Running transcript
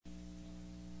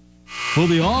for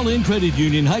the All-In Credit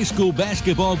Union High School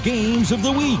Basketball Games of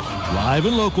the Week. Live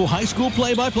and local high school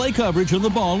play-by-play coverage of the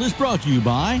ball is brought to you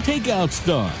by Takeout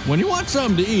Star. When you want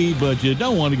something to eat but you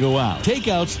don't want to go out,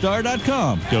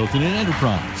 TakeoutStar.com, Dothan and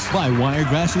Enterprise. By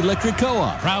Wiregrass Electric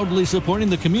Co-op, proudly supporting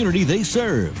the community they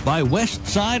serve. By West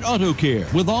Side Auto Care,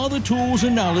 with all the tools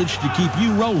and knowledge to keep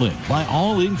you rolling. By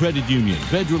All-In Credit Union,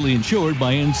 federally insured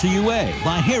by NCUA.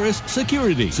 By Harris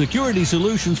Security, security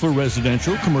solutions for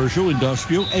residential, commercial,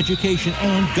 industrial, education,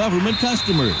 and government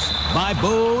customers. By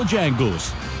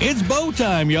Bojangles. It's bow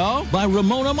time, y'all. By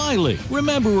Ramona Miley.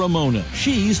 Remember Ramona,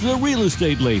 she's the real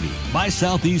estate lady. By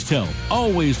Southeast Health,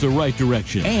 always the right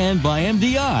direction. And by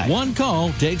MDI, one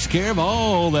call takes care of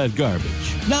all that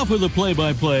garbage. Now for the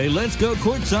play-by-play, let's go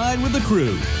courtside with the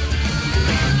crew.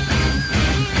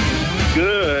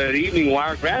 Good evening,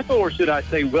 Wiregrass, or should I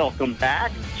say welcome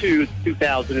back to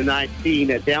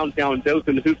 2019 at Downtown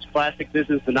Dothan Hoops Classic. This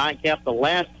is the nightcap, the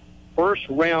last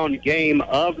first-round game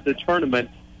of the tournament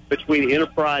between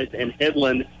Enterprise and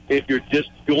Headland. If you're just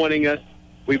joining us,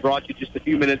 we brought you just a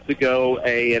few minutes ago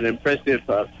an impressive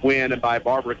win by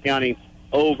Barbara County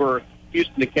over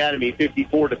Houston Academy,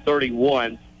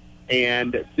 54-31.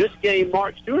 And this game,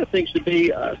 Mark Stewart, I think, should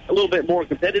be a little bit more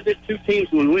competitive. Two teams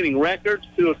with winning records,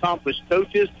 two accomplished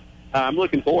coaches. I'm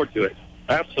looking forward to it.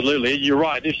 Absolutely. You're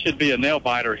right. This should be a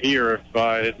nail-biter here if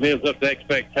it lives up to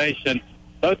expectation.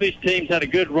 Both these teams had a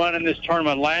good run in this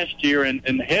tournament last year, and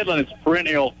Headland is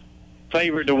perennial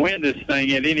favorite to win this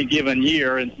thing at any given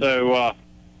year. And so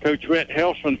Coach Rhett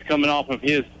Hellstrom's coming off of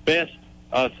his best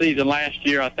season last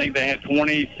year. I think they had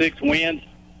 26 wins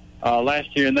last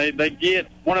year, and they get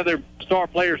one of their star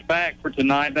players back for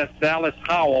tonight. That's Dallas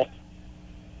Howell.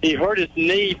 He hurt his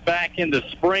knee back in the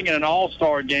spring in an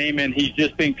all-star game, and he's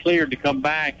just been cleared to come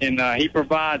back. And he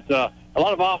provides a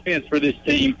lot of offense for this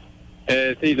team,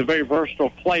 as he's a very versatile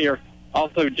player.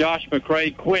 Also, Josh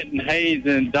McCray, Quentin Hayes,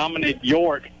 and Dominic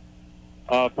York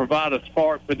provide a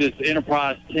spark for this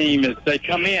Enterprise team as they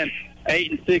come in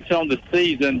 8-6 on the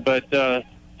season. But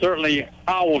certainly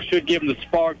Howell should give them the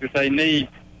spark that they need.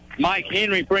 Mike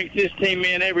Henry brings his team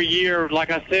in every year,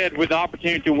 like I said, with the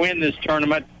opportunity to win this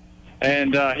tournament.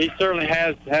 And he certainly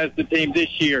has the team this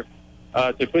year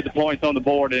to put the points on the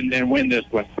board and win this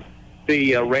one.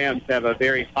 The Rams have a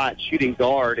very hot shooting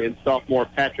guard in sophomore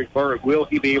Patrick Berg. Will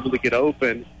he be able to get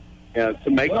open to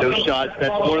make those shots?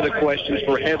 That's one of the questions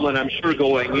for Headland, I'm sure,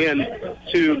 going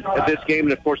into this game.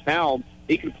 And, of course, how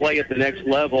he can play at the next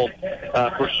level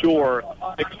for sure.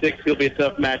 6'6", he'll be a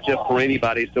tough matchup for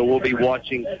anybody, so we'll be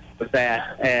watching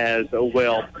that as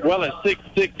well. Well, at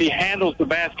 6'6", he handles the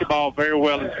basketball very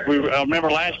well. We remember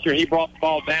last year he brought the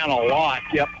ball down a lot.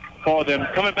 Yep. For them.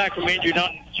 Coming back from injury,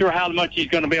 not sure how much he's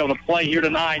going to be able to play here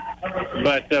tonight,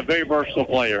 but a very versatile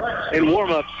player. In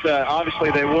warm-ups,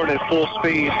 obviously they weren't at full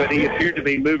speed, but he appeared to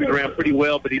be moving around pretty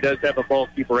well, but he does have a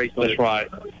bulky brace on. That's right.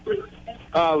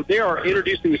 They are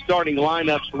introducing the starting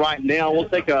lineups right now. We'll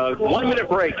take a 1-minute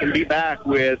break and be back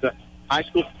with high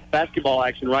school basketball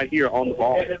action right here on the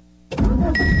ball.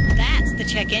 That's the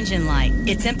check engine light.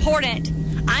 It's important.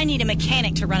 I need a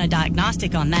mechanic to run a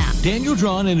diagnostic on that. Daniel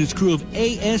Drawn and his crew of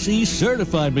ASE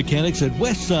certified mechanics at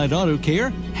Westside Auto Care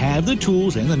have the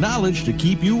tools and the knowledge to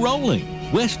keep you rolling.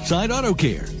 Westside Auto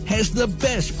Care has the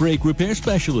best brake repair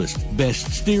specialist,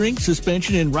 best steering,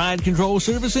 suspension, and ride control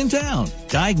service in town.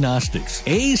 Diagnostics,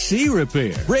 AC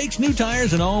repair, brakes, new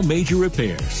tires, and all major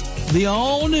repairs. The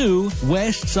all-new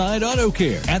Westside Auto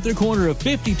Care at their corner of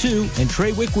 52 and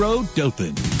Treywick Road,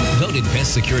 Dothan. Voted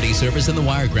Best Security Service in the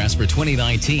Wiregrass for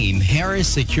 2019, Harris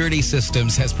Security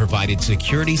Systems has provided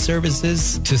security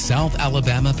services to South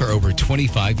Alabama for over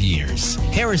 25 years.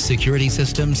 Harris Security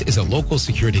Systems is a local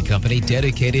security company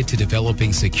dedicated to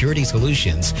developing security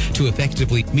solutions to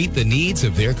effectively meet the needs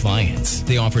of their clients.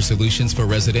 They offer solutions for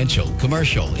residential,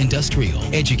 commercial, industrial,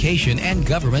 education, and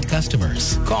government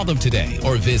customers. Call them today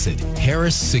or visit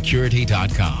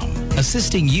harrissecurity.com,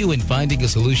 assisting you in finding a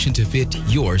solution to fit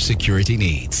your security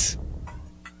needs.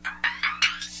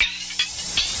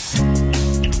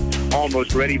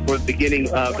 Almost ready for the beginning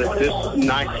of this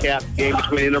nightcap game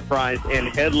between Enterprise and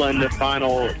Headland. The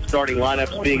final starting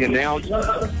lineups being announced.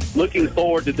 Looking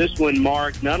forward to this one,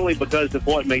 Mark, not only because of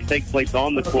what may take place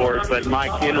on the court, but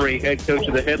Mike Henry, head coach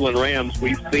of the Headland Rams.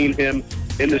 We've seen him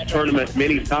in this tournament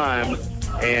many times.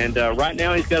 And right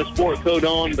now he's got a sport coat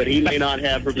on, but he may not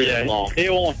have for very long. He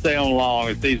won't stay on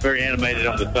long. He's very animated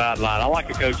on the sideline. I like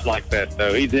a coach like that,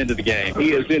 though. He's into the game.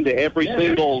 He is into every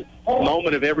single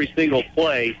moment of every single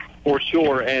play. for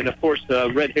sure. And, of course,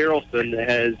 Red Harrelson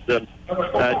has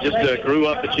just grew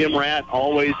up a gym rat,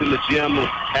 always in the gym,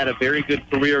 had a very good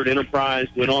career at Enterprise,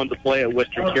 went on to play at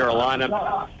Western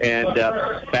Carolina, and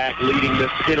back leading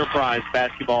this Enterprise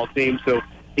basketball team. So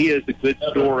he is a good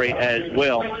story as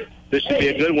well. This should be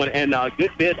a good one, and a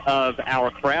good bit of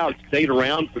our crowd stayed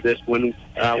around for this one.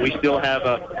 We still have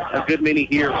a good many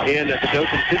here in the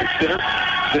Dothan Civic Center,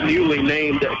 the newly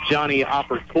named Johnny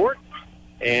Oppert Court.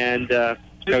 And Coach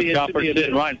Oppert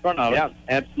sitting right in front of him. Yeah,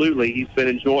 absolutely. He's been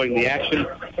enjoying the action,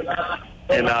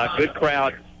 and a good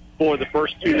crowd for the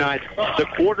first two nights. The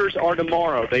quarters are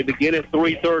tomorrow. They begin at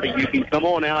 3:30. You can come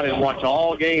on out and watch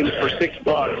all games for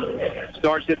 $6.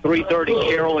 Starts at 3:30,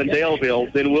 Carroll and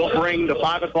Daleville. Then we'll bring the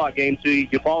 5 o'clock game to you,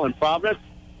 Eufaula and Providence.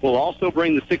 We'll also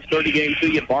bring the 6:30 game to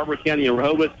you, Barber County and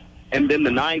Rehoboth. And then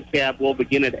the nightcap will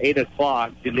begin at 8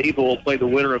 o'clock. Geneva will play the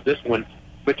winner of this one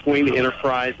between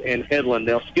Enterprise and Headland.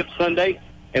 They'll skip Sunday,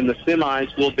 and the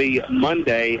semis will be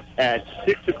Monday at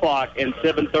 6 o'clock and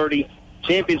 7:30.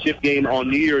 Championship game on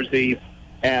New Year's Eve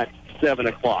at 7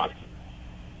 o'clock.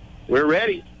 We're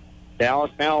ready. Dallas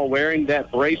Howell wearing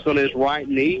that brace on his right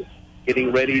knee,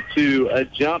 getting ready to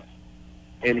jump,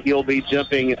 and he'll be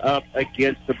jumping up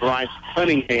against the Bryce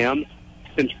Cunningham,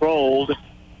 controlled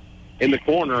in the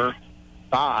corner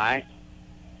by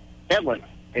Headland.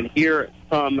 And here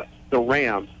come the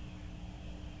Rams.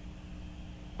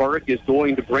 Burke is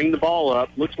going to bring the ball up.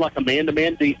 Looks like a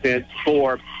man-to-man defense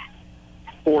for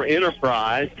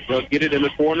Enterprise. They'll get it in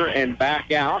the corner and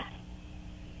back out.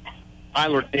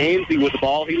 Tyler Danzy with the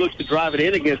ball. He looks to drive it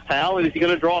in against Howell. And is he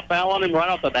going to draw a foul on him right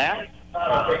off the bat?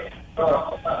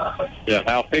 Yeah,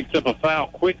 Howell picks up a foul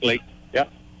quickly.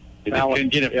 Yep. He couldn't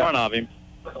get in front of him.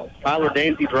 Tyler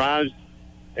Danzy drives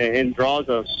and draws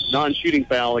a non-shooting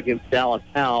foul against Dallas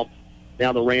Howell.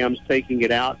 Now the Rams taking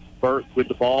it out. Burke with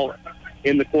the ball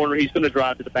in the corner. He's going to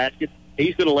drive to the basket.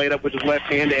 He's going to lay it up with his left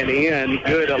hand and in.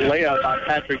 Good layup by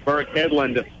Patrick Burke.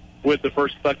 Headland with the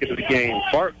first bucket of the game.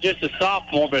 Burke just a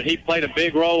sophomore, but he played a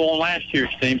big role on last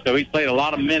year's team, so he's played a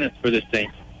lot of minutes for this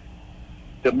team.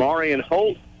 DeMarion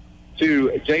Holt to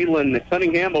Jalen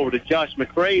Cunningham, over to Josh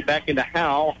McCray, back into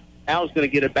Howell. Howell's going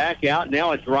to get it back out.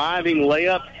 Now a driving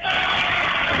layup.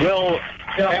 Well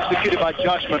executed by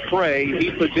Josh McCray.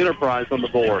 He puts Enterprise on the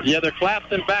board. Yeah, they're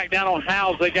collapsing back down on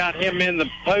Howells. They got him in the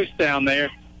post down there,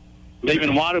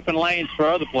 leaving wide open lanes for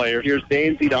other players. Here's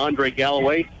Danzy to Andre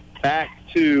Galloway. Back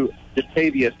to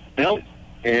Datavius Melt.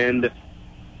 And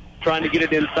trying to get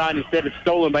it inside. Instead, it's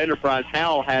stolen by Enterprise.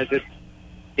 Howell has it.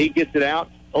 He gets it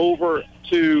out over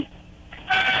to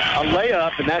a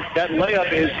layup, and that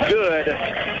layup is good.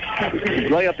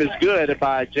 Layup is good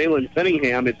by Jalen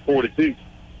Cunningham. It's 4-2.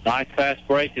 Nice fast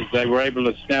break as they were able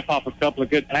to snap off a couple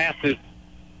of good passes.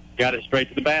 Got it straight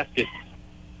to the basket.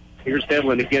 Here's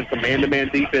Headland against a man-to-man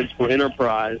defense for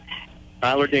Enterprise.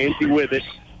 Tyler Dancy with it,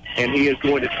 and he is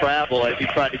going to travel as he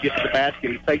tried to get to the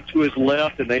basket. He takes to his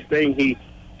left, and they think he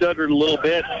stuttered a little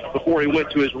bit before he went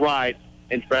to his right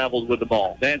and traveled with the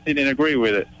ball. Dancy didn't agree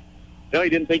with it. No, he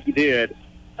didn't think he did.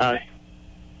 It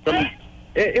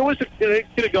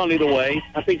could have gone either way.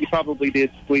 I think he probably did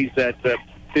squeeze that to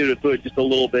the foot just a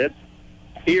little bit.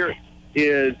 Here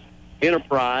is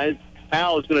Enterprise.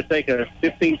 Powell is going to take a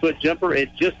 15-foot jumper. It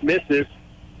just misses.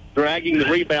 Dragging the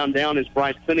rebound down is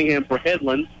Bryce Cunningham for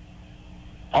Headland.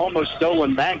 Almost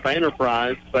stolen back by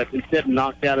Enterprise, but instead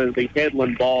knocked out of the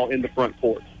Headland ball in the front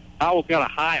court. Powell's got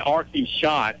a high arcing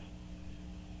shot.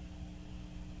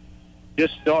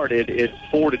 Just started. It's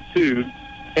 4-2.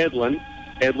 Headland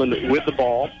with the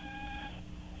ball.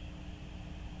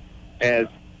 As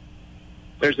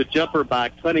there's a jumper by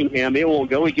Cunningham. It won't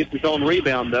go. He gets his own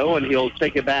rebound, though, and he'll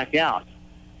take it back out.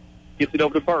 Gets it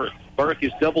over to Burke. Burke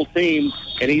is double-teamed,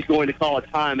 and he's going to call a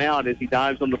timeout as he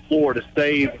dives on the floor to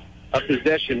save a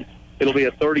possession. It'll be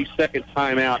a 30-second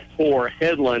timeout for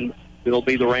Headland. It'll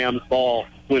be the Rams' ball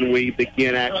when we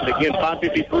begin action. Again,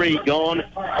 5:53 gone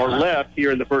or left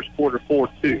here in the first quarter,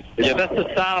 4-2. Yeah, that's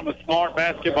the sign of a smart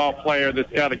basketball player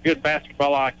that's got a good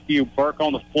basketball IQ. Burke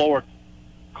on the floor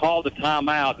called the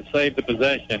timeout to save the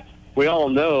possession. We all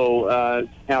know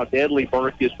how deadly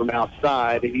Burke is from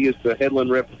outside. He is the Headland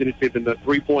representative in the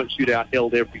three-point shootout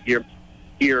held every year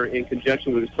here in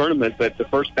conjunction with his tournament. But the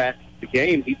first basket of the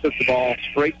game, he took the ball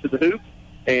straight to the hoop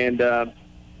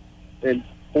and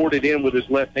poured it in with his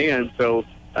left hand. So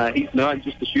he's not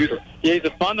just a shooter. Yeah, he's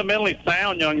a fundamentally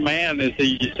sound young man. As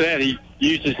he said, he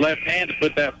used his left hand to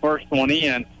put that first one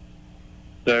in.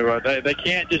 So they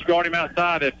can't just guard him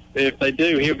outside. If they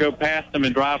do, he'll go past them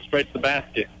and drive straight to the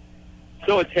basket.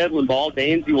 So it's Headland ball.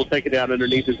 Danzy will take it out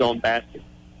underneath his own basket.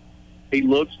 He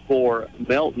looks for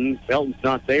Melton. Melton's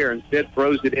not there. Instead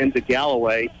throws it into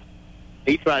Galloway.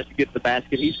 He tries to get to the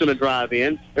basket. He's going to drive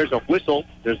in. There's a whistle.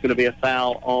 There's going to be a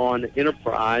foul on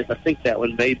Enterprise. I think that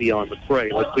one may be on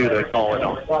McCray. Let's see who they call it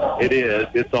on. It is.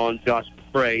 It's on Josh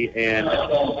McCray, and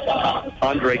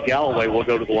Andre Galloway will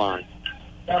go to the line.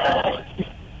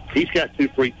 He's got 2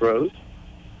 free throws.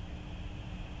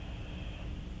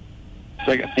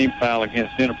 Second team foul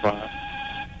against Enterprise.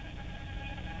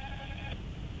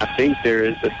 I think there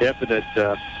is a definite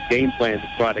game plan to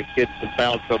try to get some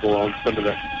foul trouble on some of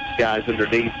the guys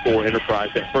underneath for Enterprise.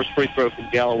 That first free throw from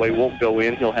Galloway won't go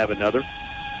in. He'll have another.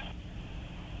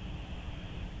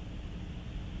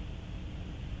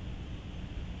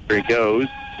 There he goes.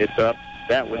 It's up.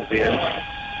 That one's in.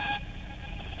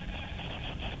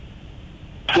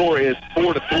 Score is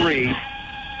 4-3.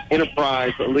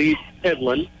 Enterprise leads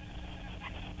Headland.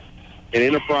 And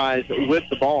Enterprise with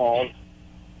the ball.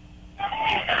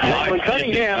 When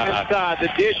Cunningham inside,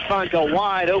 the dish finds a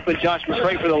wide open Josh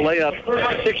McCray for the layup.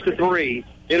 6-3.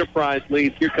 Enterprise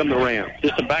leads. Here come the Rams.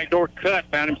 Just a backdoor cut.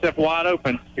 Found himself wide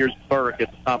open. Here's Burke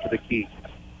at the top of the key.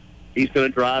 He's going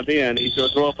to drive in. He's going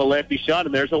to throw up a lefty shot,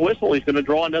 and there's a whistle. He's going to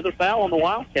draw another foul on the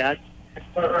Wildcats.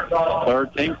 Third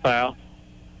team foul.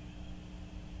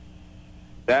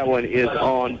 That one is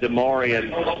on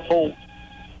Demarion Holt.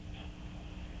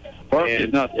 Burke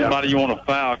is not somebody you want to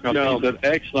foul because he's an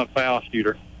excellent foul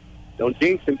shooter. Don't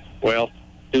jinx him. Well,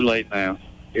 too late now.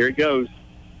 Here it goes.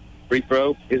 Free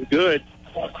throw is good.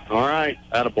 All right.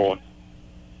 Attaboy.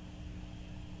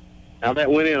 How that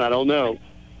went in, I don't know.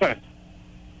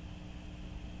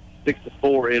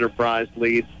 6-4 Enterprise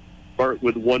leads. Burke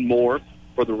with one more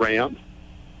for the Rams.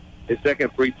 His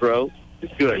second free throw is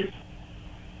good.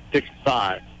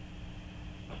 6-5.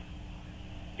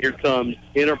 Here comes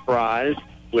Enterprise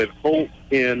with Holt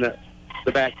in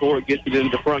the backcourt, gets it into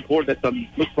the front court. That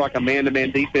looks like a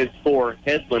man-to-man defense for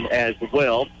Headland as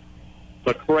well.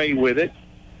 McCray with it.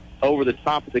 Over the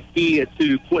top of the key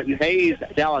to Quentin Hayes.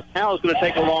 Dallas Howell is going to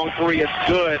take a long three. It's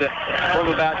good from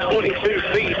about 22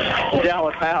 feet.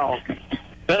 Dallas Howell.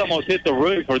 That almost hit the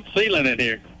roof or the ceiling in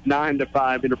here.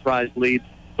 9-5 Enterprise leads.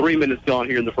 3 minutes gone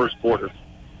here in the first quarter.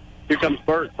 Here comes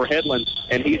Burt for Headland,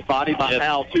 and he's bodied by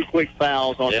Howell. 2 quick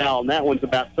fouls on Howell, and that one's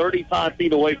about 35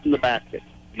 feet away from the basket.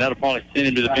 And that'll probably send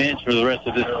him to the bench for the rest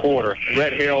of this quarter.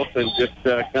 Rhett Harrelson just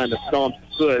kind of stomps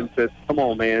his foot and says, come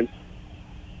on, man.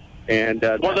 And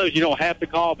one of those you don't have to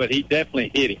call, but he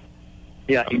definitely hit him.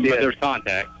 Yeah, he did. But there's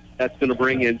contact. That's going to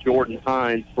bring in Jordan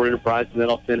Hines for Enterprise, and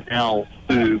that'll send Howell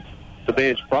to the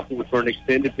bench probably for an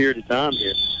extended period of time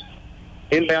here.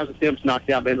 Inbounds attempts knocked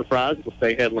out by Enterprise. Will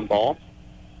stay Headland ball.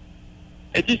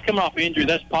 It's just coming off injury.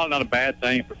 That's probably not a bad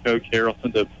thing for Coach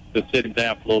Harrelson to sit him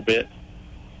down for a little bit.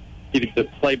 Get him to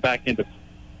play back into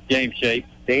game shape.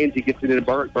 Danzy gets it into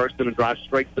Burke. Burke's going to drive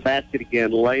straight to the basket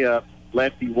again. Layup.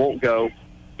 Lefty won't go.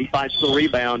 He fights for the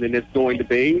rebound, and it's going to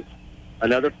be a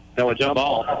jump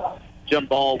ball. Jump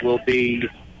ball will be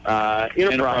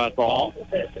Enterprise ball.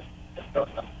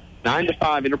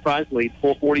 9-5 Enterprise lead.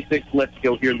 4:46 left to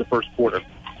go here in the first quarter.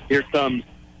 Here comes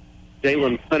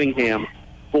Jalen Cunningham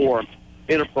for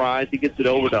Enterprise. He gets it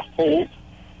over to Holt.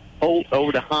 Holt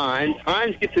over to Hines.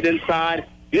 Hines gets it inside.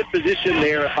 Good position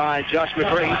there by Josh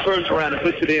McCray. He turns around and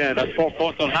puts it in. That's 4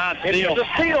 points on Hines. It's a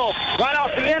steal right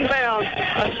off the inbound.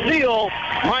 A steal.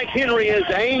 Mike Henry is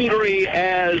angry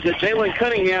as Jalen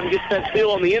Cunningham gets that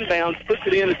steal on the inbound, puts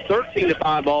it in. It's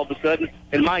 13-5 all of a sudden.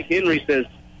 And Mike Henry says,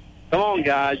 come on,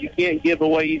 guys. You can't give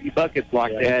away easy buckets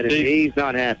like that. And he's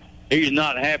not happy. He's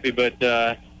not happy, but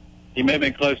he may have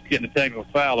been close to getting a technical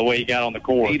foul the way he got on the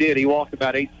court. He did. He walked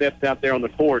about 8 steps out there on the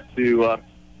court to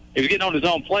he was getting on his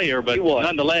own player, but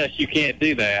nonetheless, you can't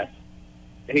do that.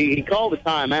 He called a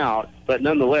timeout, but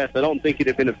nonetheless, I don't think it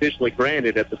had been officially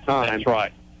granted at the time. That's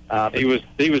right. He was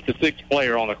the sixth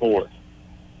player on the court.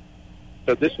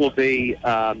 So this will be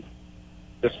the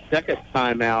second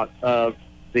timeout of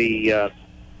the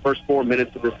first 4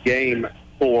 minutes of this game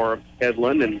for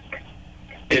Headland and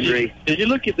Henry. As you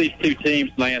look at these two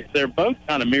teams, Lance, they're both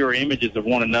kind of mirror images of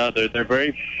one another. They're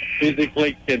very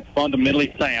physically and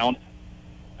fundamentally sound.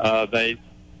 They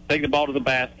take the ball to the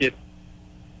basket.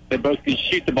 They both can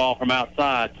shoot the ball from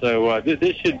outside. So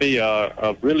this should be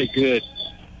a really good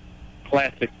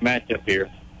classic matchup here.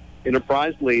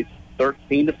 Enterprise leads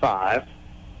 13-5.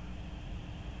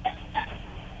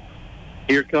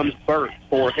 Here comes Burke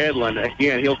for Headland.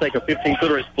 Again, he'll take a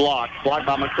 15-footer. It's blocked by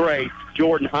McCray.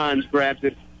 Jordan Hines grabs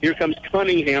it. Here comes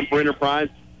Cunningham for Enterprise.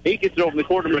 He gets it over the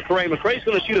court to McCray. McCray's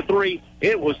going to shoot a three.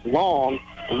 It was long.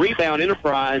 Rebound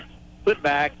Enterprise. Put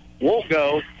back. Won't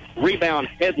go. Rebound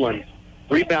Headland.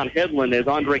 Rebound Headland as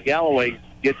Andre Galloway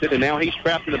gets it, and now he's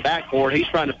trapped in the backcourt. He's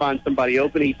trying to find somebody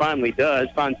open. He finally does.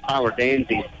 Finds Tyler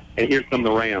Danzy, and here come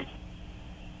the Rams.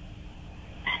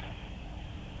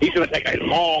 He's going to take a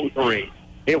long three.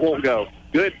 It won't go.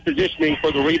 Good positioning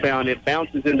for the rebound. It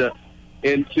bounces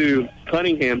into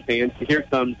Cunningham's hands. Here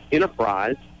comes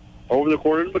Enterprise over the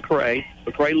corner to McCray.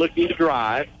 McCray looking to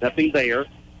drive. Nothing there.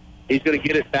 He's going to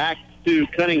get it back to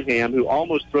Cunningham, who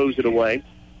almost throws it away.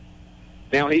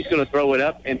 Now he's going to throw it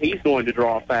up, and he's going to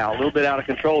draw a foul. A little bit out of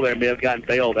control there. May have gotten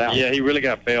bailed out. Yeah, he really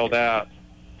got bailed out.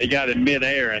 He got in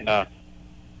midair and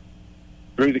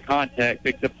through the contact,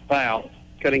 picked up the foul.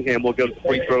 Cunningham will go to the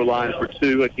free throw line for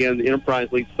two. Again, the Enterprise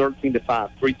leads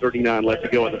 13-5. 3:39 left to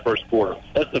go in the first quarter.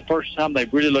 That's the first time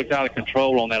they've really looked out of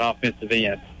control on that offensive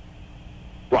end.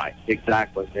 Right,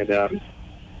 exactly. And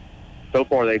so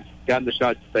far they've gotten the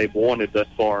shots that they've wanted thus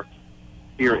far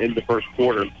here in the first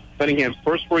quarter. Cunningham's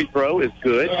first free throw is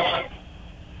good.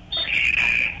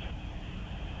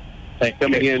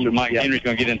 Coming in, Mike Henry's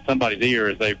going to get in somebody's ear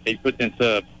as he puts in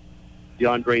sub.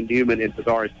 DeAndre Newman and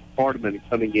Tavares Hardiman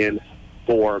coming in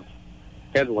for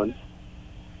Headland.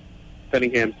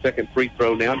 Cunningham's second free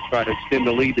throw now to try to extend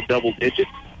the lead to double digits.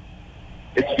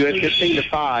 It's good.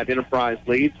 15-5. Enterprise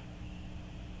leads.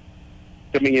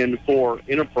 Coming in for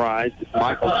Enterprise is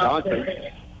Michael Johnson.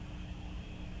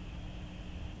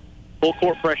 Full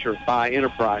court pressure by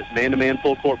Enterprise. Man-to-man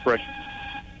full court pressure.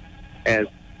 As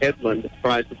Headland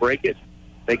tries to break it,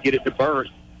 they get it to Burke.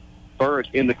 Burke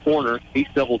in the corner. He's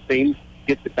double teamed.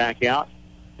 Gets it back out.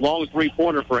 Long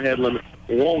three-pointer for Headland.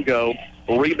 Won't go.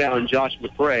 Rebound Josh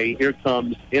McCray. Here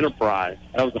comes Enterprise.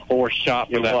 That was a forced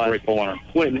shot for that three-pointer.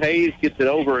 Quentin Hayes gets it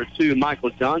over to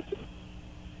Michael Johnson.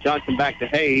 Johnson back to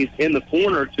Hayes. In the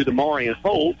corner to Demarion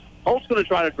Holt. Holt's going to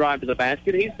try to drive to the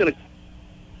basket. He's going to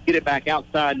get it back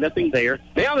outside. Nothing there.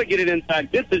 Now they get it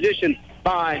inside. Good position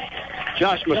by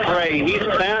Josh McCray. He's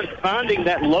finding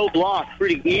that low block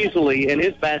pretty easily, and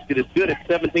his basket is good at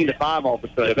 17-5 all of a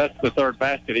sudden. Yeah, that's the third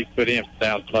basket he's put in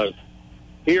down close.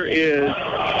 Here's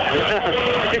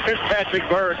Patrick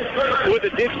Burke with a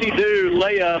dipsy-do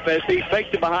layup as he fakes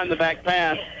it behind the back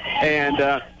pass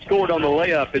and scored on the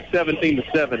layup. It's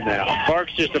 17-7 now.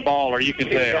 Burke's just a baller, you can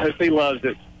tell. He loves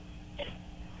it.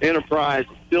 Enterprise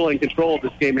still in control of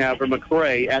this game, however.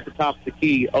 McCray at the top of the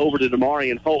key over to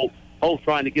Demarion Holt. Holt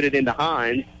trying to get it into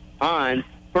Hines. Hines,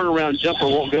 turnaround jumper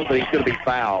won't go, but he's going to be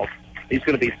fouled. He's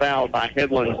going to be fouled by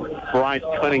Headland Bryce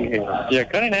Cunningham. Yeah,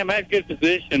 Cunningham had good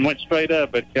position, went straight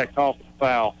up, but got called for the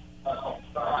foul.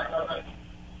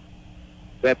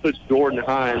 That puts Jordan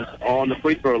Hines on the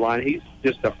free throw line. He's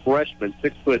just a freshman,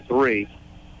 6'3".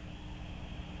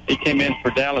 He came in for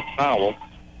Dallas Powell.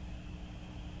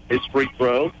 His free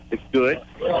throw is good.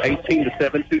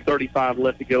 18-7, 2:35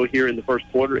 left to go here in the first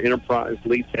quarter. Enterprise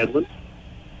leads Headland.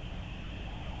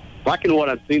 Liking what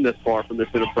I've seen thus far from this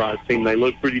Enterprise team. They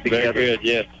look pretty together. Very good,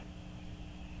 yes.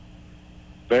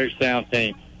 Very sound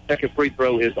team. Second free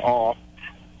throw is off.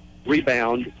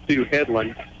 Rebound to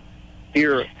Headland.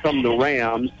 Here come the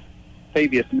Rams.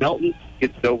 Tavius Melton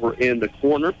gets it over in the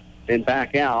corner and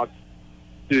back out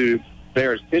to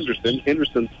Ferris Henderson.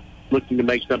 Henderson's looking to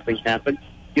make something happen.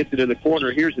 Gets it in the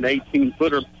corner. Here's an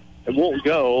 18-footer. It won't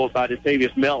go by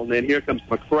Tavius Melton. And here comes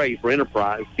McCray for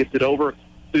Enterprise. Gets it over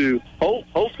to Holt.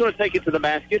 Holt's going to take it to the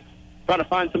basket. Try to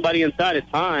find somebody inside. It's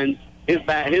Hines. His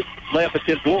layup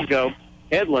attempt won't go.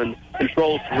 Headland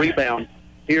controls the rebound.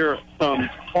 Here comes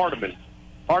Hardiman.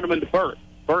 Hardiman to Burke.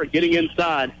 Burke getting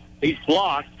inside. He's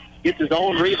blocked. Gets his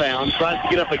own rebound. Tries to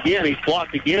get up again. He's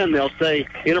blocked again. They'll say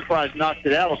Enterprise knocks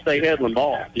it out. They'll say Headland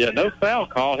ball. Yeah, no foul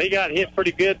call. He got hit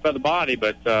pretty good by the body,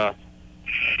 but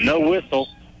no whistle.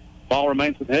 Ball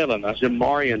remains with Headland.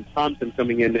 Jamarian Thompson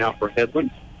coming in now for Headland.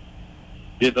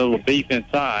 Get a little beef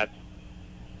inside.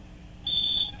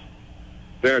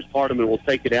 Ferris Hardiman will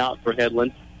take it out for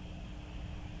Headland.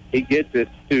 He gets it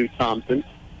to Thompson.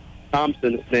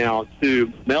 Thompson now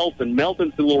to Melton.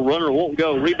 Melton's a little runner. Won't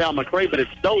go. Rebound McCray, but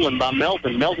it's stolen by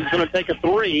Melton. Melton's going to take a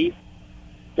three.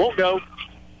 Won't go.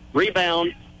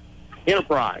 Rebound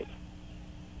Enterprise.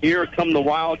 Here come the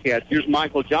Wildcats. Here's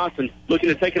Michael Johnson looking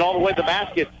to take it all the way to the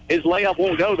basket. His layup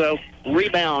won't go, though.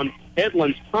 Rebound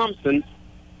Headland's Thompson.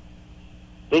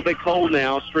 A little bit cold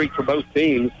now, streak for both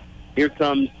teams. Here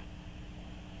comes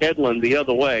Headland the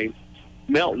other way.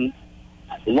 Melton,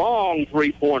 long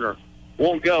three-pointer.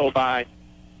 Won't go by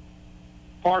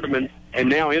Hardiman. And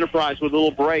now Enterprise with a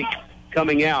little break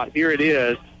coming out. Here it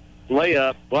is.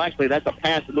 Layup. Well, actually, that's a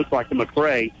pass that looks like to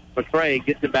McCray. McCray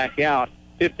gets it back out.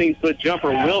 15-foot jumper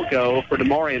will go for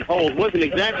Demarion Holt. Wasn't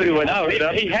exactly what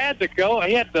he had to go.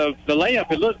 He had the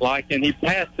layup, it looked like, and he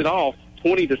passed it off.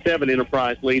 20-7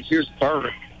 Enterprise leads. Here's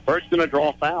Burke. Burke's going to draw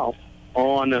a foul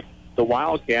on the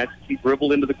Wildcats. He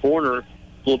dribbled into the corner. A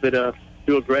little bit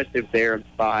too aggressive there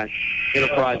by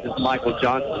Enterprise's Michael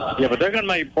Johnson. Yeah, but they're going to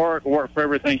make Burke work for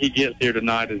everything he gets here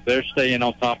tonight as they're staying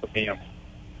on top of him.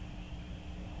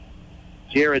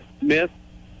 Jared Smith,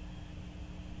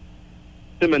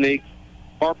 Simonique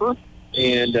Harper,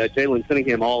 and Jalen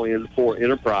Cunningham all in for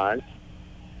Enterprise.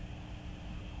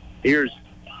 Here's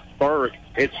Burke.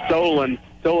 It's stolen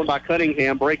by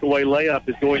Cunningham. Breakaway layup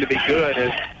is going to be good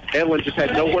as Headland just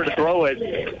had nowhere to throw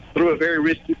it. Threw a very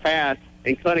risky pass,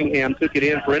 and Cunningham took it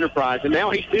in for Enterprise. And now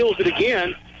he steals it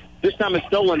again. This time it's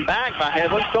stolen back by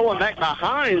Headland, stolen back by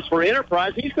Hines for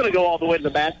Enterprise. He's going to go all the way to the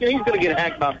basket. He's going to get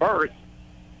hacked by Burke.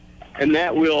 And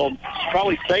that will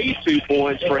probably save 2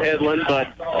 points for Headland, but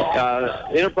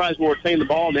Enterprise will retain the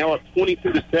ball now at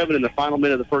 22-7 in the final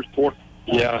minute of the first quarter.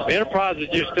 Yeah, Enterprise has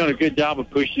just done a good job of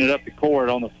pushing it up the court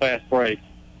on the fast break.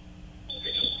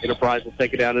 Enterprise will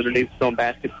take it down underneath the stone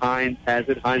basket. Hines has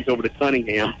it. Hines over to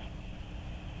Cunningham.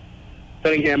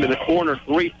 Cunningham in the corner.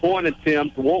 3-point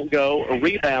attempt. Won't go. A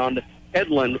rebound.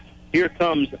 Headland. Here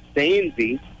comes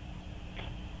Danzy.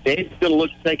 Danzy's going to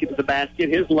look to take it to the basket.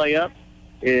 His layup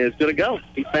is going to go.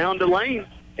 He found a lane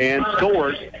and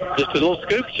scores. Just a little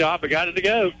scoop shot, but got it to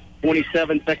go.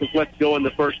 27 seconds left to go in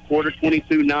the first quarter.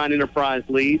 22-9 Enterprise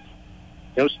leads.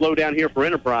 No slowdown here for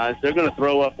Enterprise. They're going to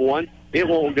throw up one. It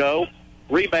won't go.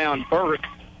 Rebound, Burke.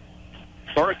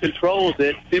 Burke controls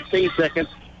it. 15 seconds.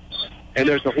 And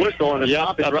there's a whistle. And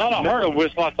I thought I heard a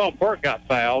whistle. I thought Burke got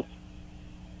fouled.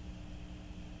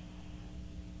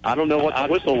 I don't know what the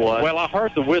whistle was. Well, I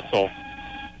heard the whistle.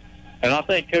 And I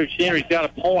think Coach Henry's got a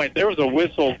point. There was a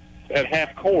whistle at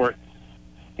half court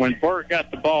when Burke got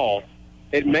the ball.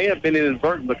 It may have been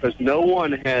inadvertent because no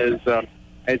one has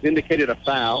indicated a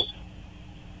foul.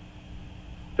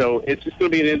 So it's just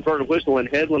going to be an inadvertent whistle, and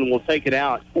Headland will take it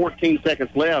out. 14 seconds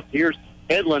left. Here's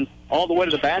Headland all the way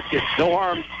to the basket. No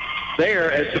harm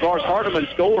there as Tavares Hardiman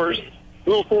scores. A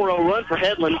little 4-0 run for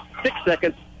Headland. 6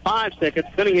 seconds, 5 seconds.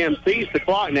 Cunningham sees the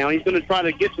clock now. He's going to try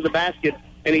to get to the basket,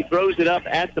 and he throws it up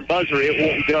at the buzzer. It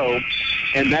won't go,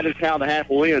 and that is how the half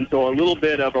will end. So a little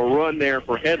bit of a run there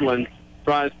for Headland.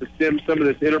 Tries to stem some of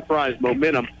this Enterprise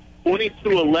momentum.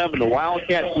 22-11, the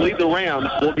Wildcats lead the round.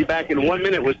 We'll be back in 1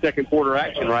 minute with second quarter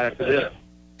action right after this.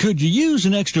 Could you use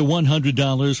an extra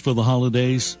 $100 for the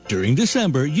holidays? During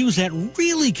December, use that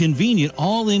really convenient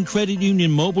all-in credit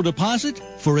union mobile deposit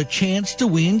for a chance to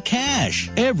win cash.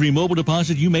 Every mobile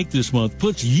deposit you make this month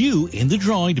puts you in the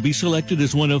drawing to be selected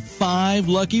as one of 5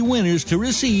 lucky winners to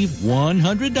receive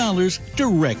 $100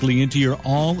 directly into your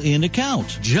all-in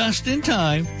account, just in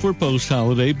time for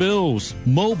post-holiday bills.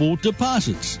 Mobile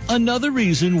deposits. Another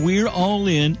reason we're all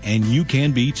in, and you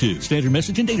can be too. Standard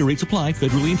message and data rates apply.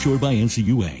 Federally insured by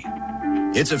NCUA.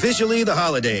 It's officially the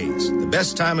holidays, the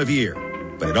best time of year.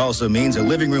 But it also means a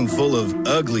living room full of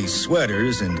ugly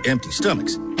sweaters and empty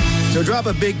stomachs. So drop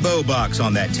a big bow box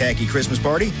on that tacky Christmas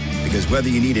party, because whether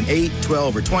you need an 8,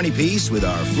 12, or 20 piece with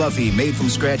our fluffy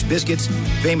made-from-scratch biscuits,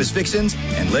 famous fixins,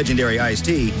 and legendary iced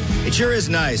tea, it sure is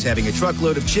nice having a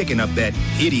truckload of chicken up that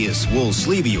hideous wool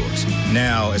sleeve of yours.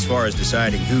 Now, as far as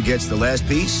deciding who gets the last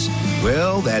piece,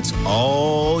 well, that's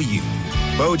all you.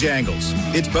 Bojangles,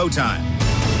 it's bow time.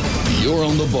 You're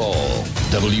on the ball.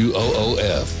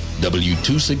 WOOF,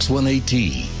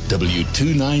 W261AT,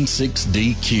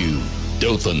 W296DQ,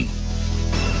 Dothan.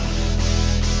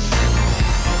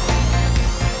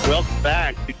 Welcome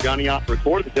back to Johnny Off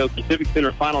Record, the Dothan Civic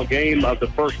Center final game of the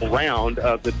first round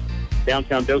of the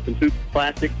Downtown Dothan Hoops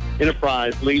Classic.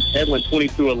 Enterprise leads Headland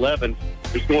 22-11.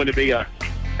 There's going to be a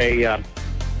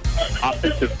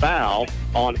offensive foul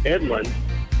on Headland.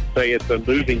 Say it's a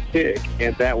moving kick,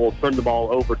 and that will turn the ball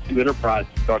over to Enterprise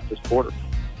to start this quarter.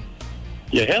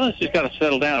 Yeah, Headland's just got to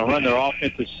settle down and run their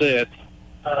offensive set.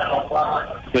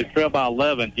 They trail by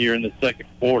 11 here in the second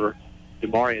quarter.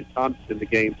 Demarion Thompson in the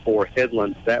game for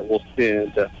Headland. That will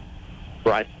send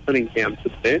Bryce Cunningham to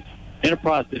the bench.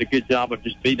 Enterprise did a good job of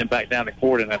just beating them back down the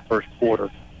court in that first quarter.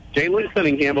 Jalen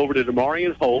Cunningham over to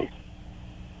Demarion Holt.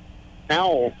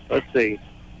 Howell, let's see,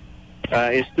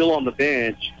 is still on the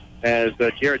bench as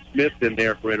Jared Smith's in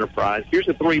there for Enterprise. Here's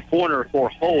a three-pointer for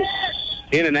Holt.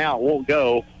 In and out, won't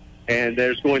go. And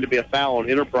there's going to be a foul on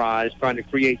Enterprise trying to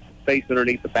create space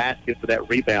underneath the basket for that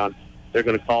rebound. They're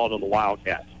going to call it on the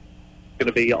Wildcats. It's going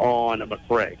to be on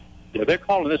McCray. Yeah, they're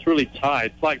calling this really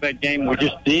tight. It's like that game we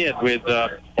just did with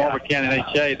Barber County and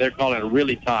HA. They're calling it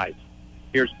really tight.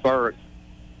 Here's Burke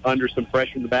under some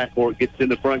pressure in the backcourt, gets in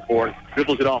the front court,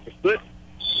 dribbles it off his foot,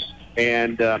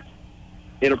 and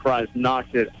Enterprise knocks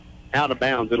it out of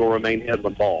bounds. It'll remain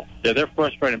Headland ball. Yeah, they're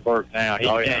frustrating Burke now. He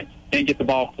can't get the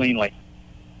ball cleanly.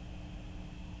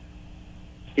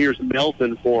 Here's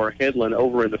Melton for Headland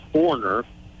over in the corner.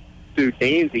 to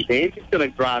Danzy. Danzy's going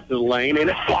to drive to the lane, and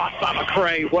it's blocked by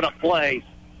McCray. What a play.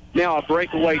 Now a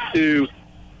breakaway to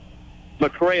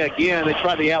McCray again. They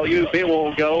try the alley-oop. It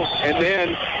won't go. And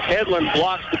then Headland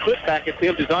blocks the putback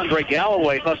attempt as Andre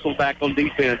Galloway hustled back on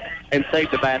defense and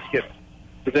saved the basket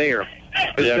there.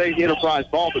 It stays the Enterprise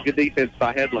ball, but good defense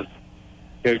by Headland.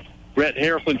 Brett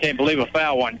Harrison can't believe a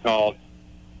foul wasn't called.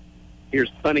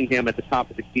 Here's Cunningham at the top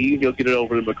of the key. He'll get it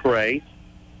over to McCray.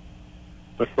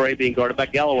 McCray being guarded by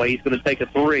Galloway. He's going to take a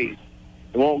three.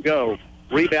 It won't go.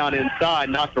 Rebound inside,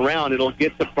 knocked around. It'll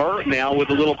get to Burke now with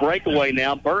a little breakaway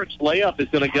now. Burke's layup is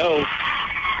going to go.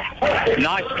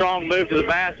 Nice, strong move to the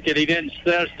basket. He didn't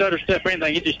stutter step or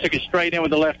anything. He just took it straight in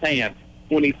with the left hand.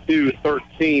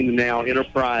 22-13 now.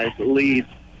 Enterprise leads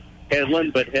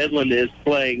Headland, but Headland is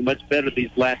playing much better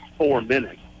these last 4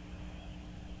 minutes.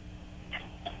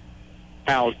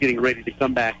 Powell's getting ready to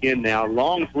come back in now.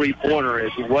 Long three-pointer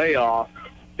is way off.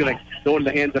 Going to go in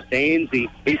the hands of Danzy.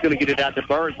 He's going to get it out to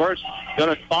Burke. Burke's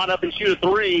going to spot up and shoot a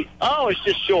three. Oh, it's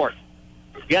just short.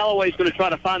 Galloway's going to try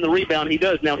to find the rebound. He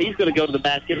does. Now he's going to go to the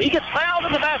basket. He gets fouled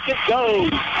and the basket goes.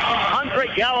 Andre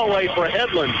Galloway for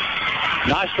Headland.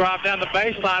 Nice drive down the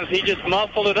baseline. He just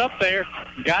muscled it up there,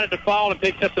 got it to fall, and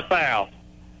picked up the foul.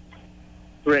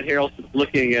 Brett Harrelson's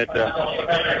looking at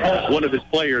one of his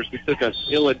players who took a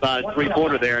ill-advised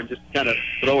three-pointer there and just kind of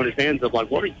throwing his hands up like,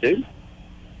 what did he do?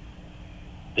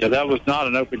 Yeah, that was not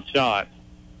an open shot.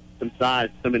 Some size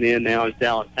coming in now as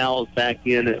Dallas Powell's back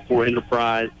in for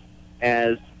Enterprise,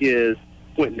 as is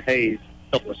Quentin Hayes,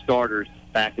 a couple of starters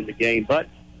back in the game. But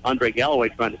Andre Galloway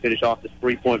trying to finish off this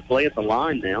three-point play at the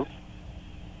line now.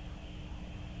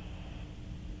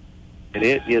 And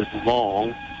it is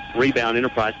long. Rebound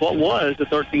Enterprise. What was the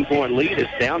 13-point lead is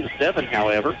down to 7,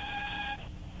 however.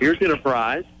 Here's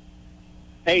Enterprise.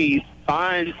 Hayes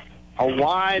finds a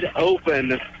wide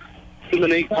open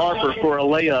Dominique Harper for a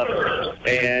layup.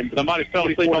 And somebody fell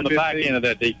asleep on the back end of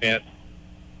that defense.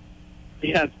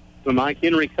 Yeah, the Mike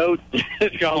Henry coach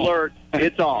alert.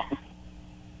 It's off.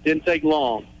 Didn't take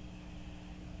long.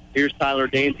 Here's Tyler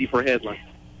Danzy for Headland.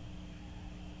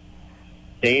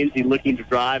 Danzy looking to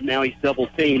drive. Now he's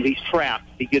double-teamed. He's trapped.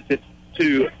 He gets it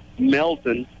to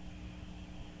Melton.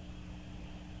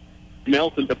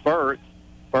 Melton to Burke.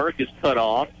 Burke is cut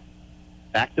off.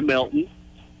 Back to Melton.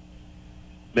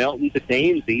 Melton to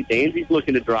Danzy. Danzy's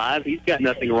looking to drive. He's got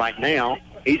nothing right now.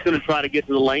 He's going to try to get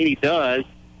to the lane. He does.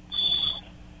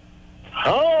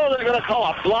 Oh, they're going to call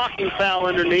a blocking foul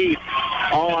underneath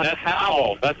on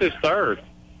Howell. That's his third.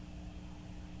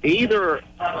 They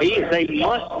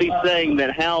must be saying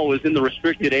that Howell was in the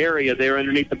restricted area there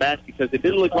underneath the basket because it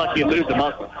didn't look like he moved the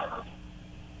muscle.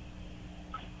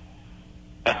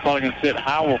 That's probably going to sit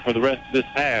Howell for the rest of this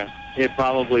half. It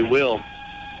probably will.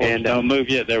 And don't move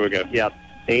yet. There we go. Yeah.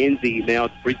 Danzy now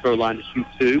at the free throw line to shoot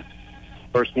two.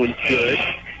 First one's good.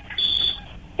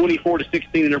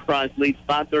 24-16 Enterprise leads.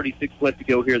 5:36 left to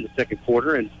go here in the second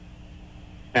quarter. And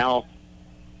Howell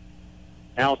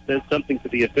says something to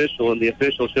the official, and the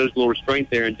official shows a little restraint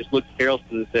there and just looked at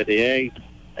Harrelson and said, hey,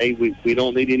 we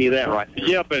don't need any of that right now.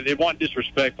 Yeah, but it wasn't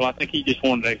disrespectful. I think he just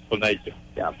wanted an explanation.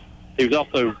 Yeah. He was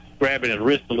also grabbing his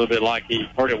wrist a little bit like he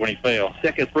hurt it when he fell.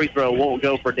 Second free throw won't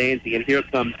go for Danzy, and here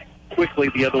comes quickly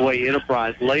the other way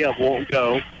Enterprise. Layup won't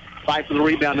go. Fight for the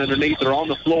rebound underneath. They're on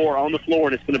the floor, and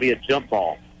it's going to be a jump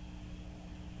ball.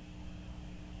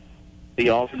 The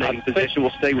alternating position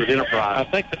will stay with Enterprise. I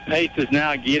think the pace is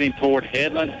now getting toward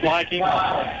Headland's liking.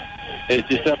 It's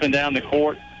just up and down the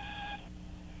court.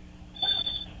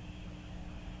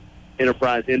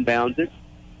 Enterprise inbounds it.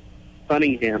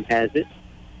 Cunningham has it.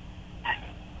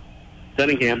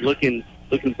 Cunningham looking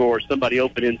for somebody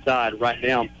open inside right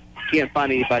now. Can't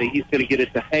find anybody. He's going to get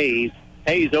it to Hayes.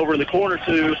 Hayes over in the corner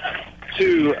to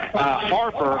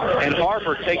Harper, and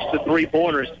Harper takes the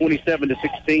three-pointer. It's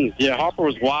 27-16. Yeah, Harper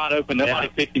was wide open. Nobody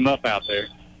picked him up out there.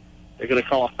 They're going to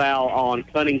call a foul on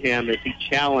Cunningham as he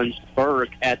challenged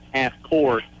Burke at half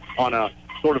court on a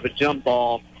sort of a jump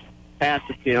ball pass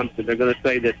attempt, and they're going to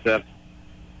say that there'll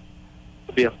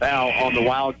be a foul on the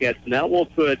Wildcats. And that will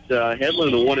put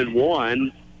Headland to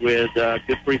 1-1 with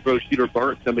good free throw shooter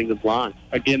Burke coming to the line.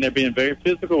 Again, they're being very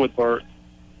physical with Burke.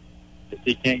 If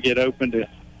he can't get open to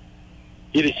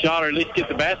get a shot or at least get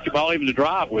the basketball, even to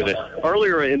drive with it.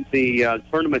 Earlier in the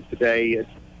tournament today,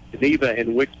 Geneva and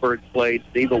Wicksburg played.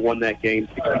 Geneva won that game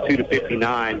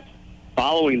 62-59.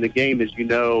 Following the game, as you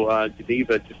know,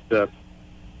 Geneva just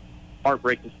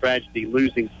heartbreaking tragedy,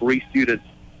 losing 3 students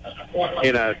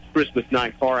in a Christmas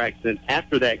night car accident.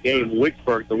 After that game,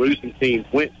 Wicksburg, the losing team,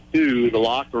 went to the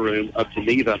locker room of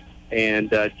Geneva and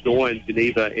joined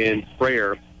Geneva in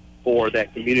prayer for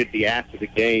that community after the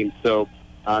game. So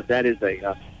that is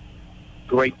a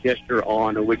great gesture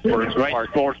on Wicksburg's Great part.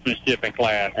 sportsmanship in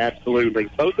class.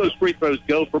 Absolutely. Both those free throws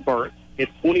go for Burke.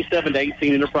 It's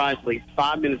 27-18 Enterprise lead.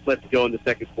 5 minutes left to go in the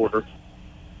second quarter.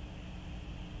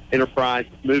 Enterprise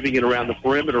moving it around the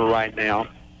perimeter right now.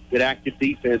 Good active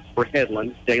defense for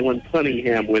Headland. Dalen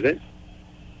Cunningham with it.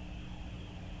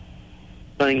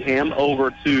 Cunningham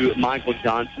over to Michael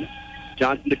Johnson.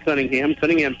 Johnson to Cunningham.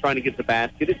 Cunningham trying to get the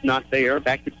basket. It's not there.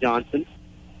 Back to Johnson.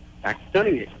 Back to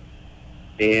Cunningham.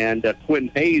 And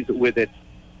Quentin Hayes with it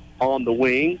on the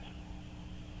wing.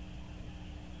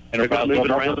 Enterprise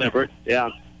moving around. Yeah,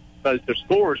 because the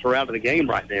scores are out of the game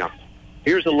right now.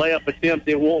 Here's a layup attempt.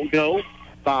 It won't go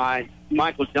by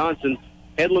Michael Johnson.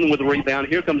 Headland with the rebound.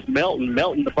 Here comes Melton.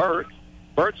 Melton to Burke.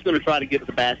 Burke's going to try to get to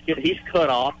the basket. He's cut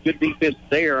off. Good defense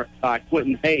there by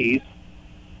Quentin Hayes.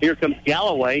 Here comes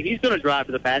Galloway. He's going to drive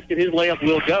to the basket. His layup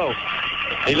will go.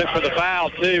 He looked for the foul,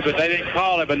 too, but they didn't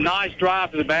call it. But nice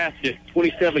drive to the basket.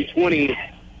 27-20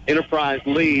 Enterprise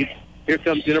leads. Here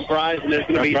comes Enterprise, and there's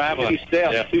going to be too many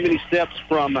steps. Yeah. Too many steps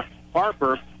from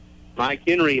Harper. Mike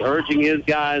Henry urging his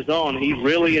guys on. He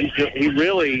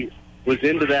really was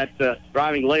into that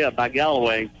driving layup by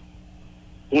Galloway.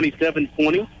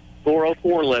 27-20,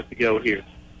 4:04 left to go here.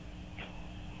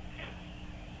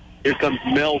 Here comes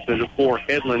Melton for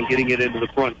Headland, getting it into the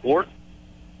front court.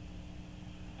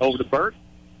 Over to Burke.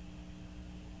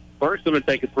 Burke's going to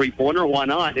take a three-pointer. Why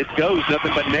not? It goes,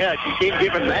 nothing but net. You can't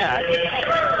give him that.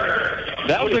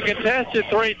 That was a contested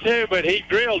 3-2, but he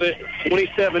drilled it.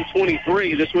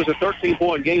 27-23. This was a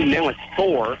 13-point game. Now it's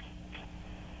 4.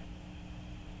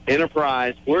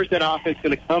 Enterprise, where's that offense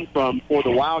going to come from for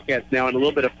the Wildcats now in a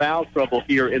little bit of foul trouble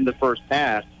here in the first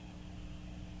half?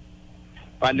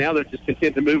 Right now they're just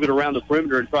content to move it around the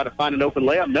perimeter and try to find an open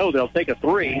layup. No, they'll take a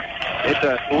three. It's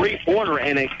a three-pointer,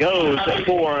 and it goes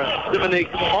for Dominic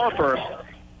Harper.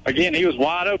 Again, he was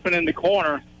wide open in the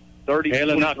corner.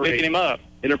 30-23. Not picking him up.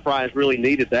 Enterprise really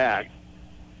needed that.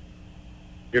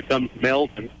 Here comes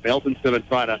Melton. Melton's going to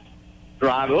try to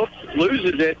drive. Oops,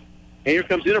 loses it. And here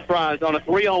comes Enterprise on a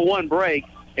 3-on-1 break,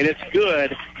 and it's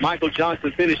good. Michael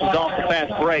Johnson finishes off the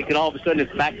fast break, and all of a sudden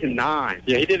it's back to 9.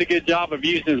 Yeah, he did a good job of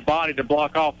using his body to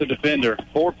block off the defender.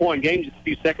 4-point game just a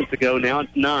few seconds ago. Now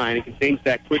it's 9. It can change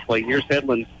that quickly. Here's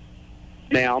Headland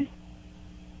now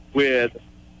with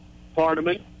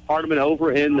Hardiman. Hardiman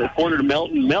over in the corner to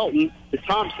Melton. Melton to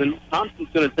Thompson. Thompson's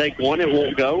going to take one. It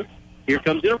won't go. Here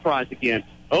comes Enterprise again.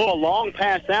 Oh, a long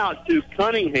pass out to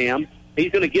Cunningham.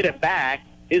 He's going to get it back.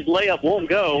 His layup won't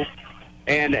go,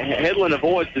 and Headland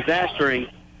avoids disastering.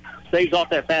 Saves off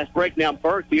that fast break. Now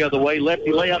Burke the other way.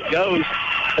 Lefty layup goes.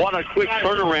 What a quick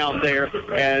turnaround there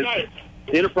as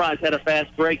Enterprise had a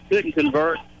fast break, couldn't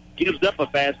convert. Gives up a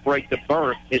fast break to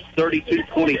Burke. It's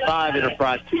 32-25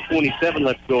 Enterprise. 2:27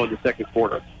 left to go in the second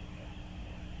quarter.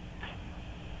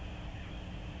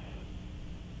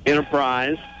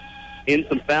 Enterprise in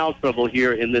some foul trouble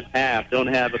here in this half. Don't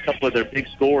have a couple of their big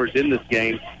scores in this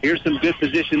game. Here's some good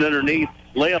position underneath.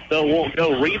 Layup, though, won't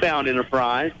go. Rebound,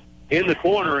 Enterprise. In the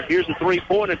corner, here's a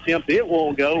three-point attempt. It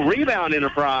won't go. Rebound,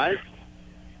 Enterprise.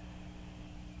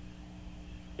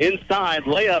 Inside,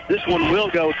 layup. This one will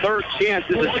go. Third chance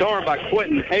is a charm by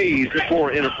Quentin Hayes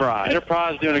for Enterprise.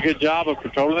 Enterprise doing a good job of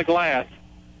controlling the glass.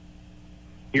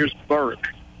 Here's Burke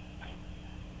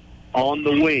on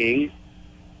the wing.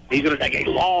 He's going to take a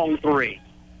long three.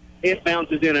 It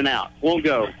bounces in and out. Won't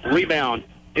go. Rebound,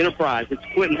 Enterprise. It's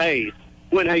Quentin Hayes.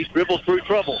 Quentin Hayes dribbles through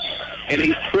trouble, and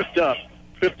he's tripped up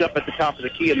at the top of the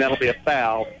key, and that'll be a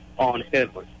foul on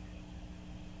Headland.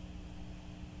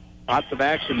 Lots of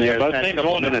action there. Both teams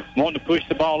wanting to push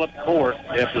the ball up the court.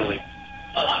 Definitely.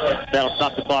 That'll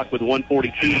stop the clock with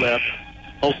 1:42 left.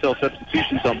 Wholesale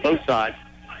substitutions on both sides,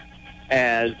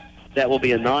 as that will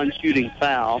be a non-shooting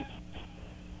foul.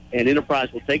 And Enterprise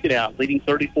will take it out, leading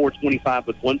 34-25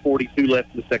 with 1:42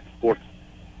 left in the second quarter.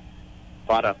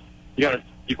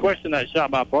 You question that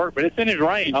shot by Burke, but it's in his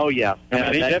range. Oh, yeah.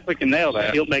 And he definitely can nail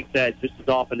that. He'll make that just as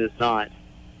often as not.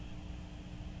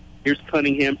 Here's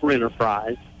Cunningham for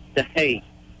Enterprise to Hayes.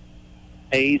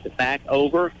 Hayes back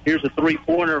over. Here's a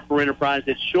three-pointer for Enterprise.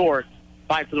 It's short.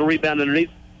 Fight for the rebound underneath.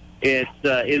 It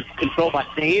is controlled by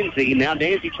Danzy. Now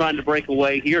Danzy trying to break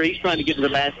away here. He's trying to get to the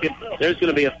basket. There's going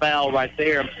to be a foul right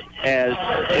there as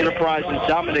Enterprise's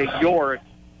Dominic York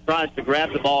tries to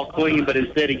grab the ball clean, but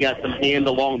instead he got some hand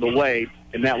along the way,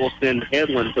 and that will send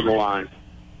Headland to the line.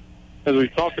 As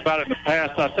we've talked about it in the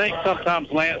past, I think sometimes,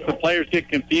 Lance, the players get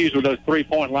confused with those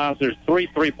three-point lines. There's three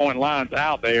three-point lines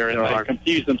out there, and they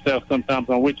confuse themselves sometimes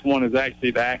on which one is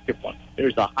actually the active one.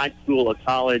 There's a high school, a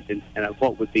college, and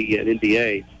what would be an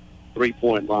NBA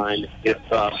three-point line. It's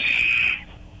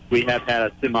we have had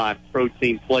a semi-pro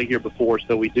team play here before,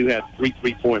 so we do have 3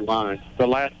 3-point lines. The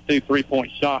last 2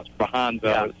 3-point shots behind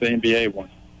the NBA one.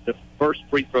 The first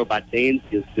free throw by Danzy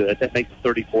is good. That makes it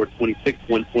 34-26,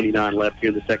 1:29 left here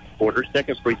in the second quarter.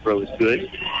 Second free throw is good.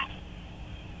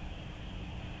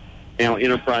 Now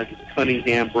Enterprise's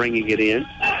Cunningham bringing it in.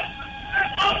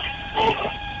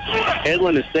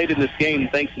 Headland has stayed in this game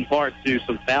thanks in part to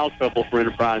some foul trouble for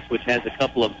Enterprise, which has a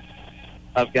couple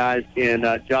of guys in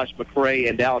Josh McCray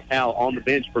and Dallas Howe on the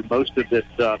bench for most of this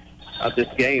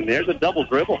game. There's a double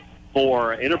dribble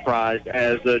for Enterprise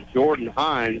as Jordan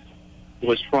Hines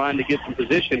was trying to get some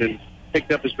position and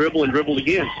picked up his dribble and dribbled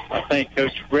again. I think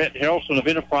Coach Brett Harrelson of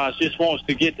Enterprise just wants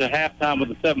to get to halftime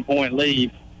with a 7-point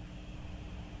lead.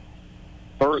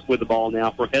 Burke with the ball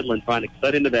now for Headland, trying to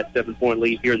cut into that 7-point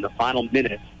lead here in the final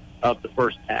minute of the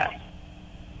first half.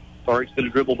 Burke's going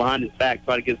to dribble behind his back,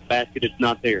 try to get the basket. It's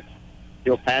not there.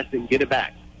 He'll pass it and get it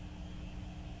back.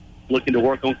 Looking to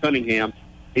work on Cunningham.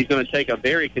 He's going to take a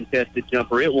very contested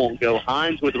jumper. It won't go.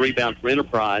 Hines with the rebound for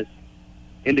Enterprise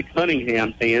into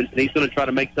Cunningham's hands, and he's going to try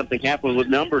to make something happen with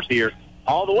numbers here.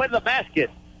 All the way to the basket.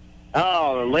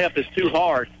 Oh, the layup is too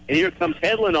hard. And here comes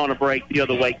Headland on a break the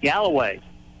other way. Galloway.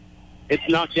 It's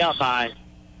knocked out by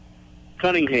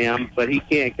Cunningham, but he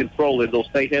can't control it. They'll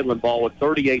stay Headland ball with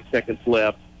 38 seconds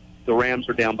left. The Rams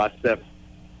are down by 7.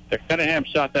 Cunningham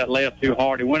shot that layup too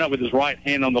hard. He went up with his right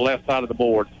hand on the left side of the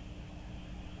board.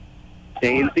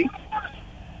 Danzy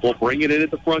will bring it in at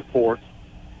the front court.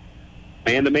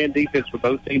 Man-to-man defense for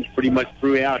both teams pretty much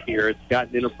throughout here. It's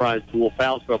gotten Enterprise dual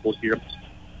foul troubles here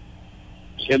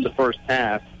in the first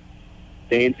half.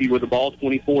 Danzy with the ball,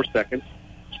 24 seconds.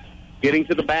 Getting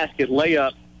to the basket,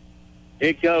 layup.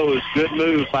 It goes. Good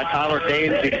move by Tyler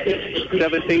Danzy.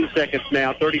 17 seconds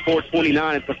now,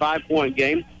 34-29. It's a 5-point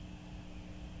game.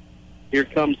 Here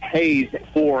comes Hayes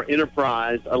for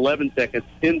Enterprise. 11 seconds,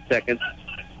 10 seconds.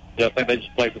 Yeah, I think they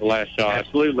just played for the last shot.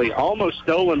 Absolutely. Almost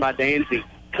stolen by Danzy.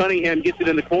 Cunningham gets it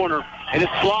in the corner, and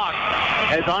it's blocked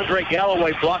as Andre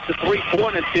Galloway blocks a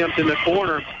 3-point attempt in the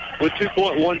corner with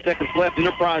 2.1 seconds left.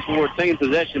 Enterprise will retain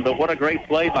possession, but what a great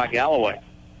play by Galloway.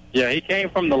 Yeah, he came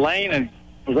from the lane and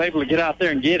was able to get out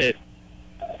there and get it.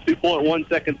 2.1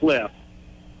 seconds left.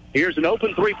 Here's an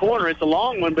open three-pointer. It's a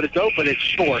long one, but it's open. It's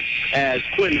short as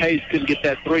Quentin Hayes couldn't get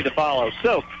that 3 to follow.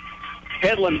 So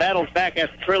Headland battles back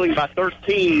after trailing by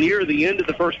 13 near the end of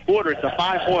the first quarter. It's a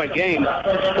 5-point game,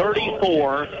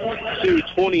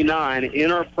 34-29.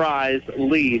 Enterprise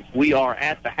leads. We are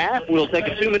at the half. We'll take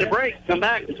a 2-minute break, come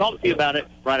back, and talk to you about it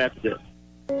right after this.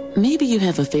 Maybe you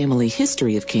have a family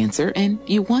history of cancer and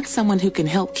you want someone who can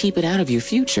help keep it out of your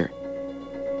future.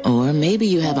 Or maybe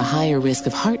you have a higher risk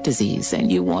of heart disease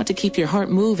and you want to keep your heart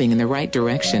moving in the right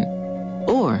direction.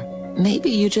 Or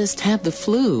maybe you just have the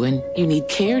flu and you need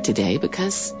care today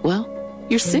because, well,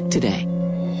 you're sick today.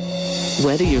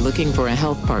 Whether you're looking for a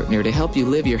health partner to help you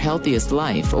live your healthiest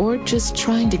life or just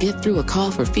trying to get through a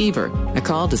cough or fever, a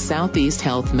call to Southeast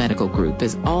Health Medical Group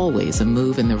is always a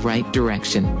move in the right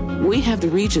direction. We have the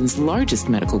region's largest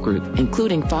medical group,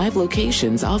 including 5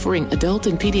 locations offering adult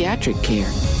and pediatric care,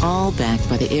 all backed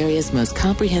by the area's most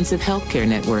comprehensive healthcare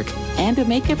network. And to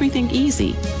make everything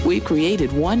easy, we've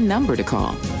created one number to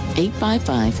call.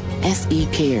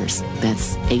 855-SE-CARES.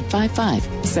 That's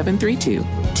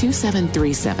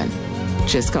 855-732-2737.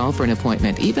 Just call for an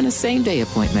appointment, even a same-day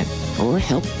appointment, or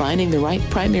help finding the right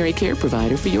primary care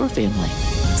provider for your family.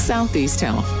 Southeast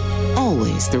Health.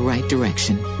 Always the right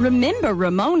direction. Remember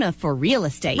Ramona for real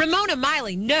estate. Ramona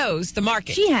Miley knows the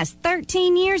market. She has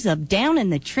 13 years of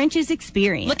down-in-the-trenches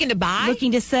experience. Looking to buy?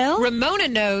 Looking to sell? Ramona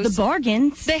knows the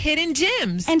bargains. The hidden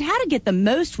gems. And how to get the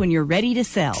most when you're ready to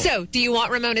sell. So, do you want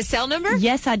Ramona's cell number?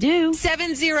 Yes, I do.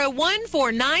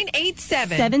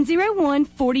 701-4987.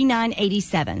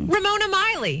 701-4987. Ramona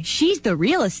Miley. She's the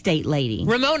real estate lady.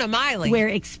 Ramona Miley. Where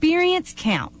experience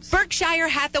counts. Berkshire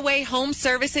Hathaway Home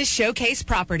Services Showcase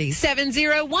Properties.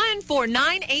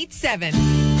 701-4987.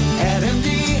 At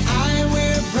MDI,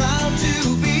 we're proud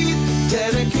to be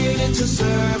dedicated to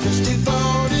service,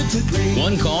 devoted to green.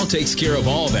 One call takes care of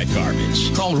all that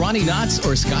garbage. Call Ronnie Knotts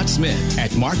or Scott Smith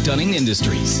at Mark Dunning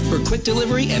Industries for quick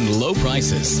delivery and low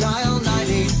prices. Dial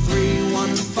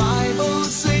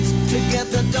 983-1506 to get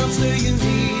the dumpster you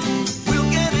need. We'll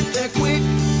get it there quick.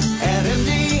 At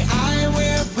MDI,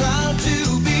 we're proud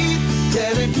to be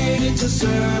dedicated to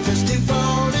service,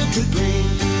 devoted to green.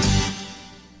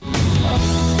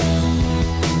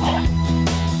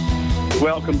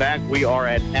 Welcome back. We are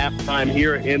at halftime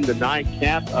here in the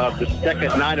nightcap of the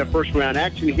second night of first-round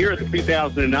action here at the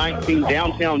 2019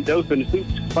 Downtown Dothan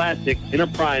Hoops Classic.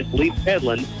 Enterprise leads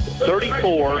Headland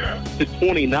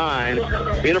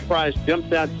 34-29. Enterprise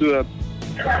jumps out to a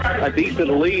a decent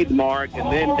lead, Mark,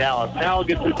 and then Dallas Howell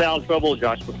gets in foul trouble.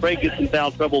 Josh McCray gets in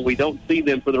foul trouble. We don't see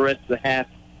them for the rest of the half.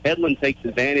 Headland takes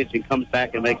advantage and comes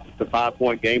back and makes it a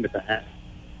 5-point game at the half.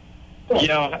 You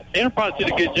know, Enterprise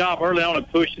did a good job early on of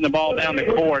pushing the ball down the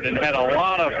court and had a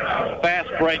lot of fast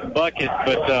break buckets.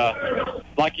 But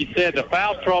like you said, the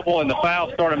foul trouble and the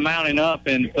fouls started mounting up,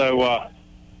 and so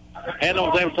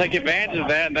Headland was able to take advantage of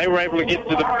that, and they were able to get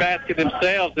to the basket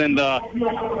themselves and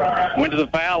went to the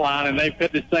foul line, and they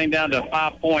put this thing down to a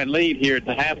 5-point lead here at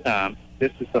the halftime.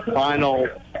 This is the final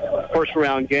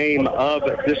first-round game of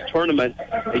this tournament.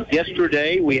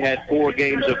 Yesterday, we had 4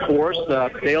 games, of course.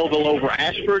 Daleville over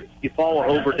Ashford, Eufaula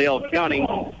over Dale County,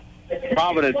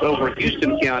 Providence over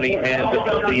Houston County, and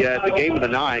the game of the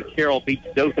night, Carroll beats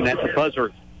Dothan at the buzzer,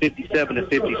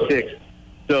 57-56.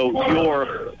 So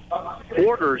your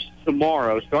quarters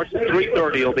tomorrow starts at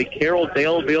 3:30. It'll be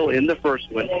Carroll-Daleville in the first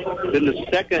one. Then the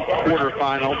second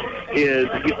quarterfinal is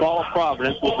Eufaula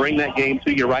Providence. We'll bring that game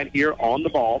to you right here on the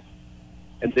ball.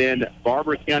 And then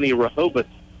Barber County-Rehoboth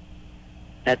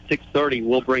at 6:30.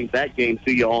 We'll bring that game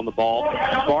to you on the ball.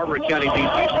 Barber County beat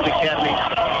Houston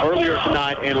Academy earlier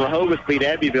tonight, and Rehoboth beat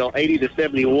Abbeville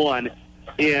 80-71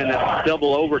 in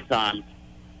double overtime.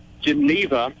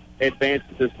 Geneva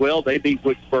advances as well. They beat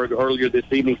Wicksburg earlier this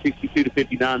evening,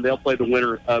 62-59. They'll play the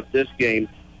winner of this game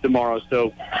tomorrow.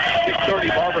 So 6:30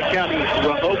 Barber County,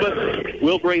 Rehoboth.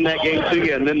 We'll bring that game to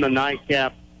you, and then the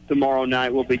nightcap tomorrow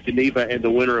night will be Geneva and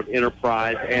the winner of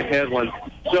Enterprise and Headland.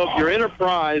 So if you're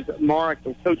Enterprise, Mark,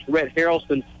 and Coach Rhett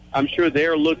Harrelson, I'm sure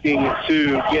they're looking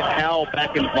to get Howell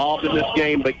back involved in this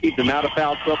game, but keep him out of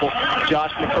foul trouble.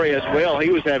 Josh McCray as well. He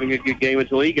was having a good game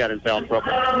until he got in foul trouble.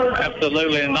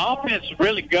 Absolutely. And the offense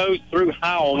really goes through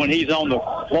Howell when he's on the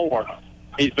floor.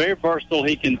 He's very versatile.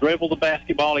 He can dribble the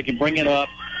basketball. He can bring it up.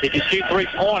 He can shoot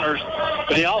 3-pointers,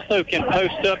 but he also can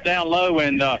post up down low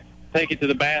and take it to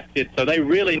the basket. So they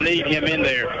really need him in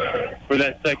there for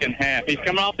that second half. He's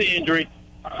coming off the injury,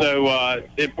 so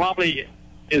it probably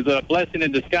is a blessing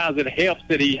in disguise. It helps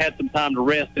that he had some time to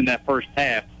rest in that first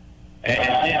half and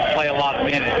didn't play a lot of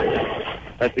minutes.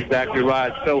 That's exactly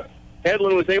right. So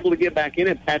Headland was able to get back in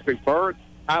it. Patrick Burke,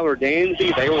 Tyler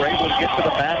Danzy, they were able to get to the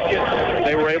basket.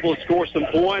 They were able to score some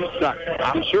points.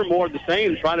 I'm sure more of the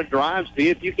same. Try to drive, see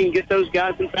if you can get those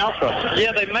guys in foul trouble.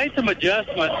 Yeah, they made some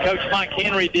adjustments. Coach Mike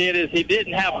Henry did is he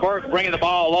didn't have Burke bringing the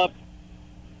ball up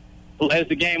as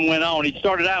the game went on. He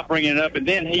started out bringing it up, and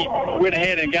then he went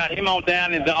ahead and got him on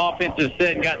down in the offensive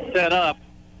set and got set up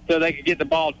so they could get the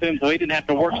ball to him, so he didn't have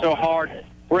to work so hard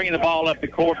bringing the ball up the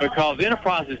court, because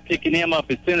Enterprise is picking him up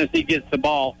as soon as he gets the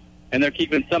ball, and they're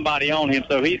keeping somebody on him.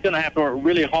 So he's going to have to work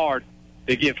really hard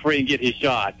to get free and get his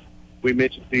shot. We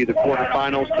mentioned to you the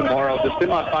quarterfinals tomorrow. The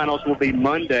semifinals will be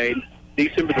Monday,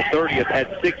 December the 30th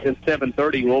at 6 and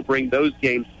 7:30. We'll bring those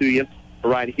games to you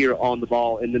right here on the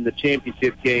ball. And then the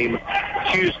championship game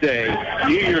Tuesday,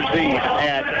 New Year's Eve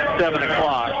at 7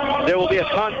 o'clock. There will be a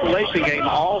consolation game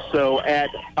also at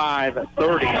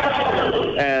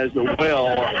 5:30 as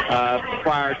well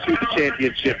prior to the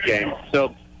championship game.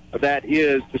 So that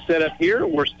is the setup here.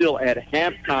 We're still at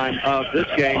halftime of this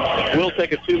game. We'll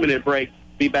take a 2-minute break.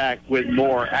 Be back with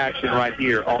more action right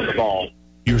here on the ball.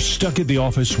 You're stuck at the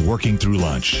office working through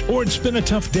lunch, or it's been a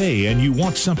tough day and you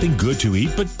want something good to eat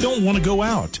but don't want to go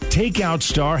out. Takeout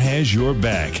Star has your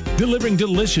back, delivering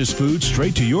delicious food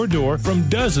straight to your door from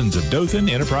dozens of Dothan,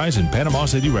 Enterprise, and Panama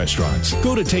City restaurants.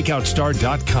 Go to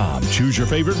takeoutstar.com, choose your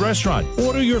favorite restaurant,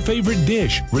 order your favorite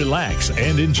dish, relax,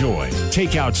 and enjoy.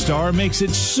 Takeout Star makes it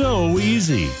so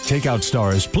easy. Takeout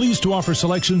Star is pleased to offer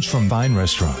selections from fine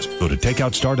restaurants. Go to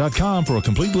takeoutstar.com for a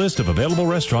complete list of available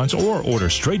restaurants or order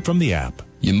straight from the app.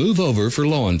 You move over for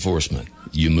law enforcement.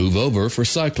 You move over for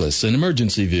cyclists and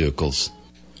emergency vehicles.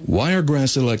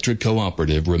 Wiregrass Electric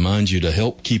Cooperative reminds you to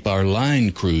help keep our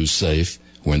line crews safe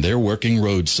when they're working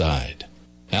roadside.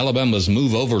 Alabama's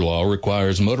move over law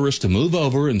requires motorists to move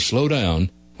over and slow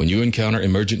down when you encounter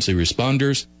emergency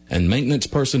responders and maintenance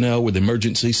personnel with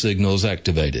emergency signals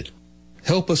activated.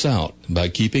 Help us out by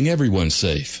keeping everyone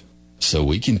safe so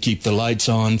we can keep the lights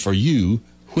on for you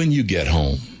when you get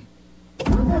home.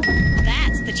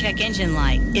 That's the check engine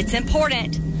light. It's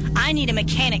important. I need a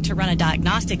mechanic to run a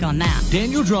diagnostic on that.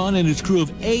 Daniel Drawn and his crew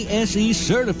of ASE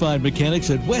certified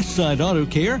mechanics at Westside Auto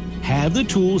Care have the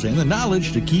tools and the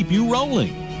knowledge to keep you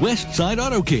rolling. Westside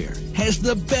Auto Care has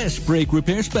the best brake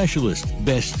repair specialist,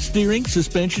 best steering,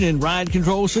 suspension, and ride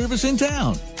control service in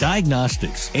town.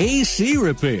 Diagnostics, AC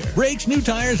repair, brakes, new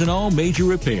tires, and all major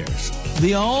repairs.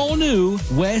 The all-new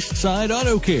Westside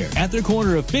Auto Care at their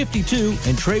corner of 52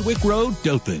 and Treywick Road,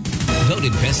 Dothan.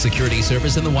 Voted Best Security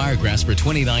Service in the Wiregrass for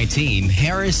 2019,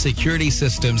 Harris Security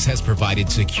Systems has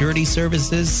provided security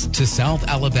services to South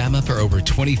Alabama for over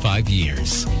 25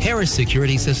 years. Harris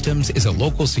Security Systems is a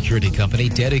local security company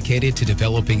dedicated to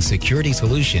developing security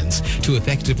solutions to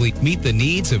effectively meet the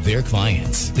needs of their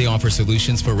clients. They offer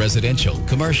solutions for residential,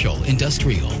 commercial,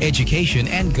 industrial, education,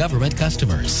 and government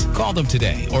customers. Call them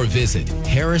today or visit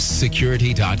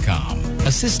harrissecurity.com,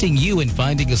 assisting you in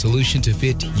finding a solution to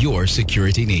fit your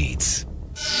security needs.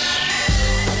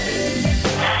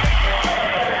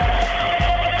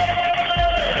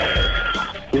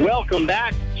 Welcome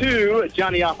back to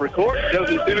Johnny Opera Court,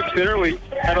 Dothan Civic Center. We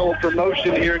had a little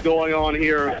promotion here going on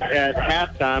here at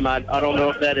halftime. I don't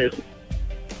know if that is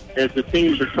as the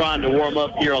teams are trying to warm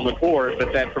up here on the court,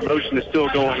 but that promotion is still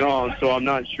going on, so I'm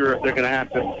not sure if they're going to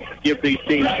have to give these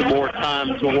teams some more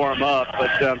time to warm up.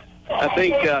 But I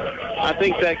think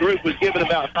that group was given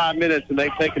about 5 minutes, and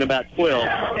they've taken about 12.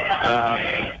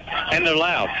 And they're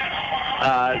loud.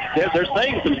 They're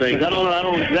saying some things. I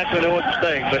don't exactly know what they're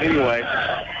saying, but anyway,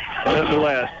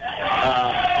 nonetheless,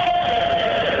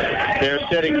 they're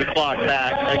setting the clock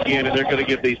back again, and they're going to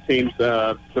give these teams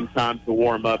some time to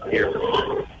warm up here.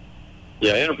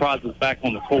 Yeah, Enterprise is back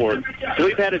on the court. So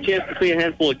we've had a chance to see a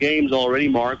handful of games already,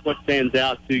 Mark. What stands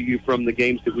out to you from the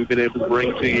games that we've been able to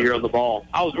bring to you here on the ball?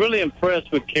 I was really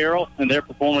impressed with Carroll and their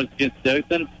performance against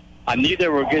Dothan. I knew they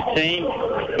were a good team,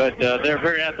 but they're a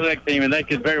very athletic team, and they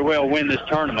could very well win this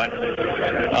tournament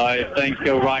if things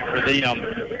go right for them.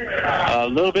 A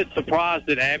little bit surprised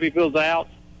that Abbeville's out.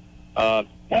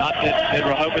 Not that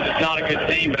we're hoping it's not a good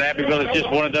team, but Abbeville is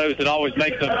just one of those that always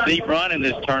makes a deep run in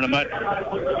this tournament.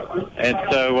 And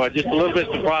so just a little bit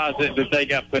surprised that they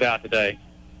got put out today.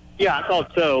 Yeah, I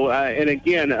thought so. And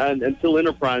again, until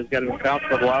Enterprise got in foul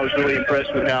trouble, I was really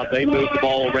impressed with how they moved the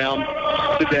ball around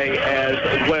today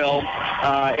as well.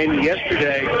 And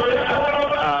yesterday,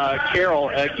 Carroll,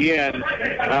 again,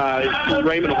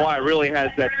 Raymond White really has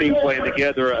that team playing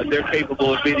together. They're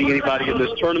capable of beating anybody in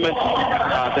this tournament.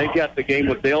 They've got the game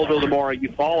with Daleville tomorrow.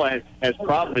 Eufaula has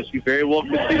Providence. You very well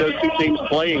could see those two teams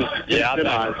playing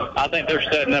semis. I think they're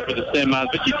setting up for the semis.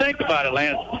 But you think about it,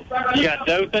 Lance. You got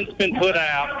Dothan's been put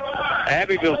out.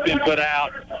 Abbeville's been put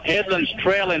out. Headland's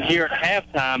trailing here at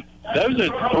halftime. Those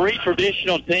are three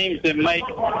traditional teams that make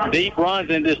deep runs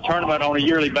in this tournament on a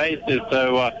yearly basis.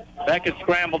 So that could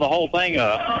scramble the whole thing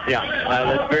up. Yeah,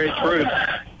 that's very true.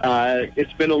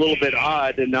 It's been a little bit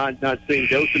odd and not seeing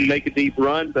Dothan make a deep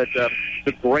run, but it's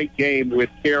a great game with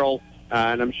Carroll,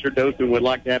 and I'm sure Dothan would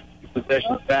like to have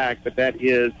possessions back, but that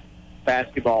is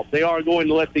basketball. They are going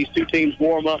to let these two teams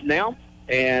warm up now,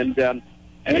 and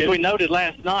as we noted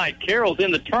last night, Carroll's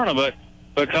in the tournament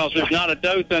because there's not a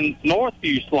Dothan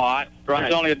Northview slot. Right.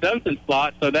 There's only a Dothan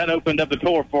slot, so that opened up the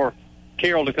door for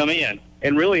Carroll to come in.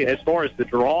 And really, as far as the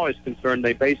draw is concerned,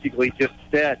 they basically just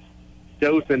set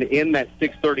Dothan in that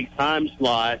 6:30 time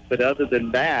slot. But other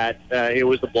than that, it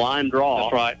was a blind draw.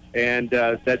 That's right. And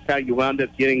that's how you wound up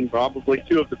getting probably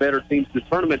two of the better teams in the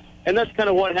tournament. And that's kind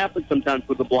of what happens sometimes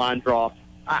with a blind draw.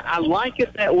 I like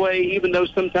it that way, even though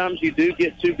sometimes you do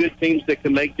get two good teams that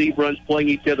can make deep runs playing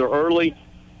each other early.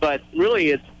 But really,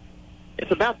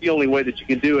 it's about the only way that you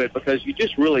can do it, because you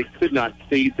just really could not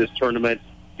seed this tournament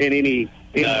in any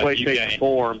way, shape, or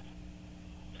form.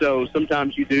 So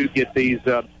sometimes you do get these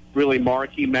really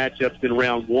marquee matchups in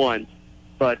round one.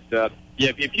 But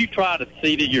if you try to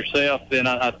seed it yourself, then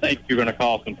I think you're going to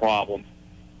cause some problems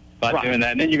by doing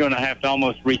that. And then you're going to have to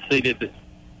almost reseed it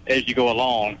as you go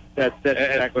along. That's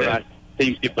exactly right.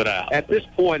 Teams get put out. At this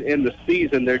point in the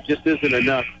season, there just isn't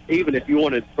enough, even if you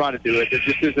want to try to do it, there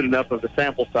just isn't enough of the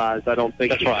sample size, I don't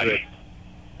think. That's right.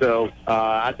 So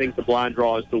I think the blind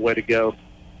draw is the way to go.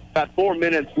 About 4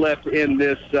 minutes left in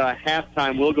this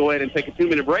halftime. We'll go ahead and take a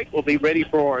 2-minute break. We'll be ready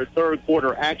for our third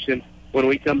quarter action when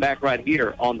we come back right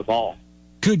here on the ball.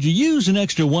 Could you use an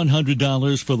extra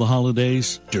 $100 for the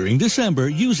holidays? During December,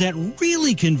 use that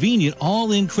really convenient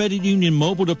all-in credit union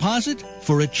mobile deposit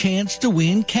for a chance to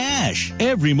win cash.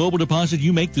 Every mobile deposit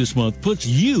you make this month puts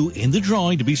you in the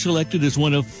drawing to be selected as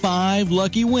one of 5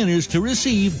 lucky winners to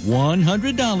receive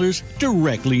 $100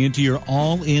 directly into your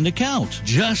all-in account,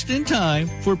 just in time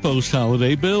for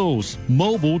post-holiday bills.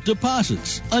 Mobile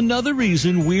deposits. Another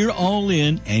reason we're all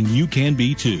in, and you can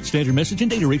be too. Standard message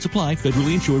and data rates apply.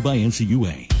 Federally insured by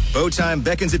NCUA. Bowtime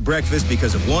beckons at breakfast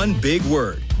because of one big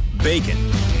word: bacon.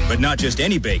 But not just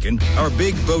any bacon. Our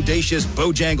big, bodacious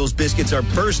Bojangles biscuits are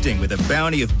bursting with a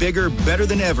bounty of bigger,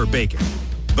 better-than-ever bacon.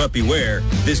 But beware,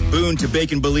 this boon to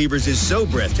bacon believers is so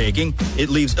breathtaking, it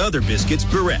leaves other biscuits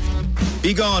bereft.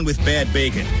 Be gone with bad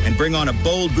bacon and bring on a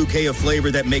bold bouquet of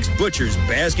flavor that makes butchers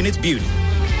bask in its beauty.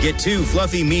 Get 2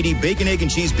 fluffy, meaty bacon, egg, and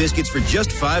cheese biscuits for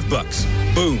just $5.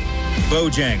 Boom.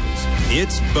 Bojangles.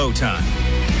 It's bow time.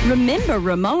 Remember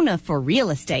Ramona for real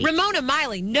estate. Ramona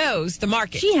Miley knows the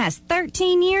market. She has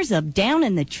 13 years of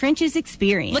down-in-the-trenches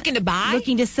experience. Looking to buy?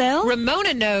 Looking to sell?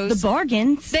 Ramona knows the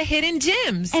bargains, the hidden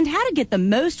gems, and how to get the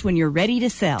most when you're ready to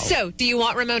sell. So, do you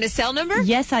want Ramona's cell number?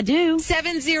 Yes, I do.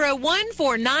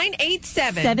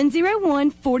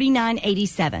 701-4987.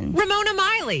 701-4987. Ramona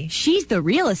Miley. She's the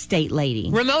real estate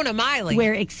lady. Ramona Miley.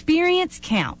 Where experience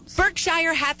counts.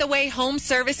 Berkshire Hathaway Home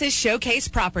Services Showcase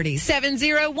Properties.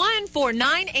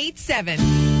 701-4987.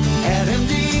 At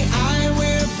MDI,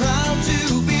 we're proud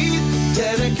to be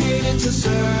dedicated to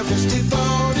service,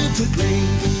 devoted to clean.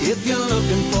 If you're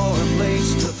looking for a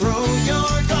place to throw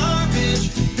your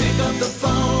garbage, pick up the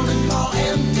phone and call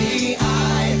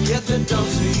MDI. Get the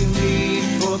dumpster you need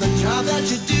for the job that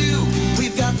you do.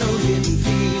 We've got no hidden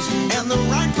fees and the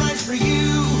right price for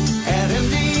you. At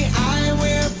MDI,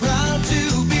 we're proud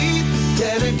to be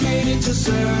dedicated to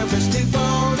service,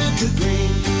 devoted to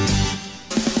clean.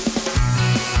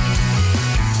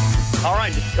 All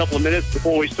right, just a couple of minutes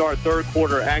before we start third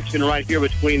quarter action right here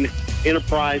between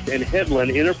Enterprise and Headland.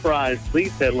 Enterprise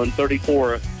leads Headland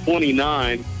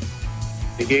 34-29.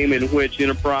 A game in which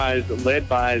Enterprise led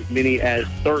by as many as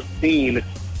 13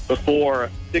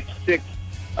 before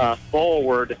 6'6"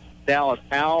 forward Dallas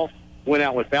Howell went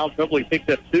out with foul trouble. He picked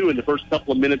up 2 in the first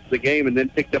couple of minutes of the game and then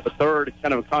picked up a third,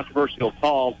 kind of a controversial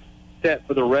call set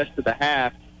for the rest of the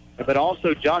half. But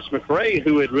also Josh McRae,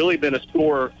 who had really been a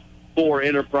scorer for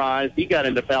Enterprise, he got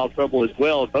into foul trouble as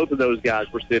well. Both of those guys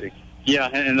were sitting. Yeah,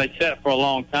 and they sat for a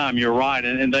long time. You're right,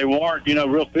 and they weren't,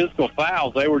 real physical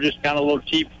fouls. They were just kind of little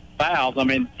cheap fouls. I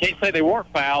mean, can't say they weren't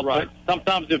fouls, right, but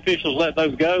sometimes the officials let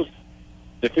those go.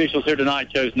 The officials here tonight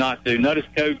chose not to. Notice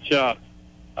Coach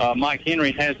Mike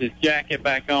Henry has his jacket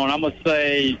back on. I'm going to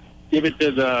say give it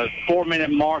to the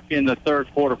 4-minute mark in the third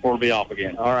quarter before it'll be off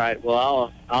again. All right,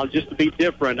 well, I'll just to be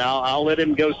different, I'll let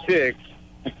him go 6.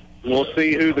 We'll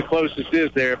see who the closest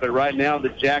is there, but right now the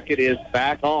jacket is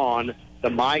back on. The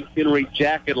Mike Henry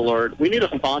jacket alert. We need a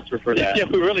sponsor for that. Yeah,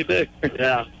 we really do.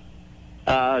 Yeah.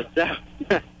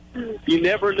 You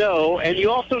never know, and you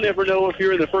also never know if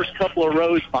you're in the first couple of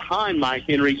rows behind Mike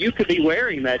Henry. You could be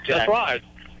wearing that jacket. That's right.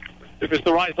 If it's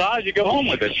the right size, you go home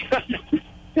with it.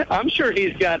 I'm sure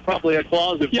he's got probably a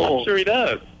closet full. Yeah, I'm sure he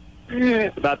does.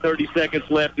 About 30 seconds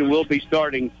left, and we'll be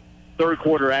starting third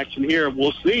quarter action here.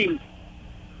 We'll see.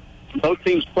 Both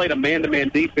teams played a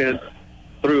man-to-man defense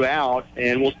throughout,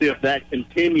 and we'll see if that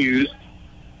continues,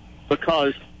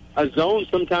 because a zone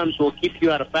sometimes will keep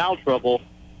you out of foul trouble,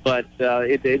 but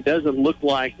it doesn't look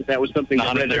like that was something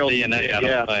not in their DNA, I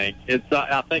don't think.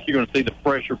 I think you're going to see the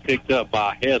pressure picked up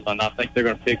by Headland. I think they're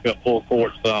going to pick up full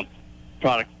court some,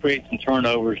 try to create some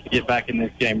turnovers to get back in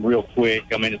this game real quick.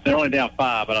 I mean, they're only down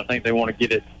 5, but I think they want to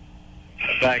get it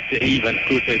back to even as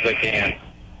quickly as they can.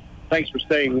 Thanks for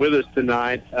staying with us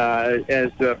tonight.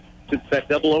 Since that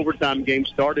double overtime game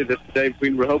started today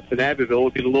between Rehoboth and Abbeville, we'll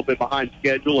get a little bit behind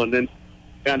schedule, and then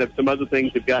kind of some other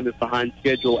things have gotten us behind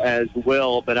schedule as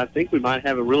well. But I think we might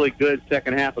have a really good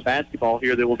second half of basketball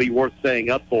here that will be worth staying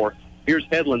up for. Here's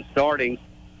Headland starting.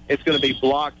 It's going to be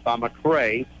blocked by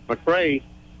McRae. McRae,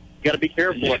 got to be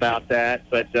careful about that,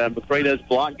 but McRae does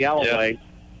block Galloway.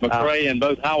 Yeah. McRae and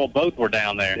Howell both were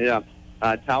down there. Yeah.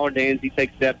 Tyler Danzy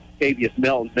takes that to Cavius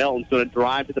Melton. Melton's going to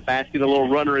drive to the basket. A little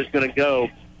runner is going to go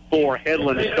for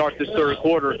Headland to start this third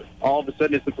quarter. All of a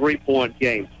sudden, it's a 3-point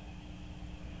game.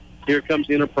 Here comes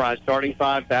Enterprise, starting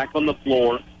 5 back on the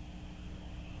floor.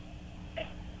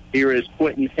 Here is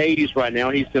Quentin Hayes right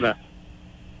now. He's going to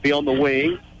be on the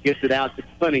wing. Gets it out to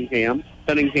Cunningham.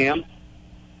 Cunningham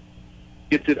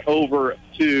gets it over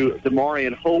to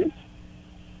DeMarion Holt.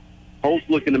 Holt's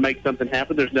looking to make something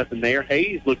happen. There's nothing there.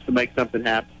 Hayes looks to make something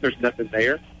happen. There's nothing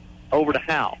there. Over to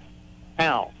Howell.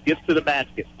 Howell gets to the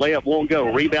basket. Layup won't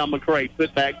go. Rebound McRae.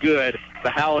 Put back good. The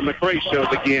Howell and McRae shows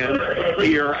again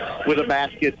here with a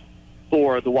basket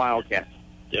for the Wildcats.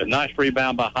 Yeah, nice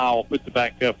rebound by Howell. Puts it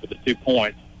back up for the 2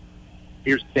 points.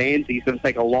 Here's Danzy. He's going to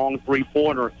take a long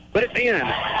three-pointer. But it's in.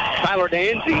 Tyler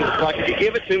Danzy, like, if you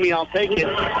give it to me, I'll take it.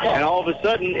 And all of a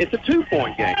sudden, it's a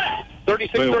 2-point game.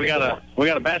 36-34. We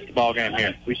got a basketball game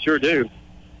here. We sure do.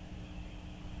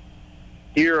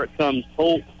 Here it comes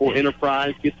Holt for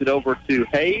Enterprise. Gets it over to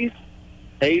Hayes.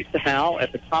 Hayes to Howell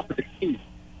at the top of the key.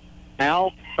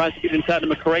 Howell tries to get inside to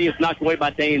McRae. It's knocked away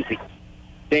by Danzy.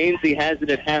 Danzy has it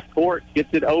at half court. Gets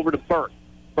it over to Burke.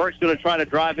 Burke's going to try to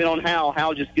drive in on Howell.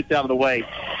 Howell just gets out of the way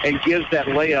and gives that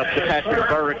layup to Patrick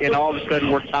Burke, and all of a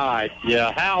sudden we're tied.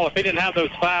 Yeah, Howell, if he didn't have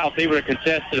those fouls, he would have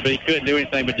contested it, but he couldn't do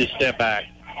anything but just step back.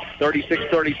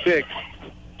 36-36.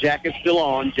 Jacket's still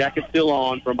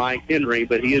on for Mike Henry,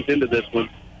 but he is into this one.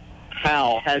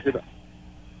 Powell has it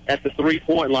at the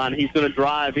three-point line. He's going to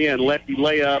drive in. Lefty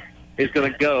layup is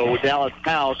going to go. Dallas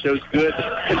Powell shows good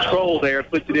control there,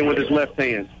 puts it in with his left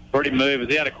hand. Pretty move.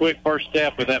 He had a quick first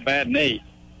step with that bad knee.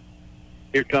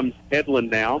 Here comes Headland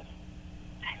now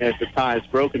as the tie is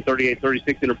broken.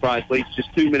 38-36 Enterprise leads.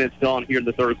 Just 2 minutes gone here in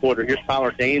the third quarter. Here's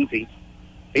Tyler Danzy.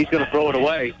 He's going to throw it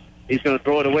away.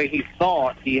 He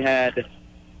thought he had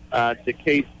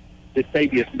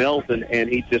Detavius Melton, and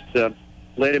he just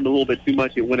led him a little bit too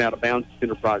much. It went out of bounds.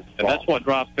 Enterprise. And that's what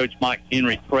drives Coach Mike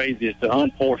Henry crazy, is the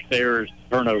unforced errors,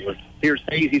 turnovers. Here's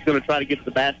Hayes. He's going to try to get to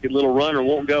the basket. Little runner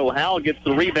won't go. Howell gets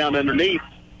the rebound underneath.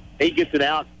 He gets it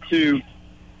out to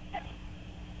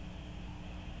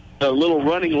the little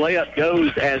running layup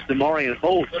goes as DeMarion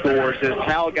Holt scores. As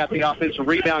Howell got the offensive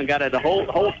rebound, got it to Holt.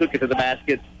 Holt took it to the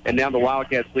basket, and now the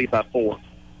Wildcats lead by 4.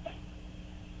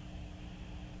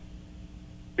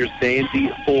 Here's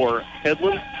Danzy for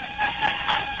Headland.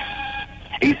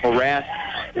 He's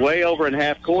harassed way over in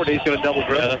half court. He's going to double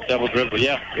dribble. Yeah, that's double dribble,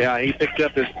 yeah. Yeah, he picked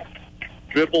up his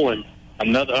dribble and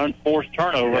another unforced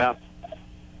turnover. Yeah.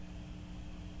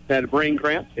 Had a brain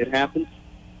cramp. It happens.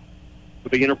 The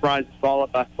big Enterprise is followed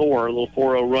up by 4. A little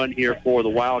 4-0 run here for the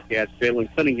Wildcats. Jalen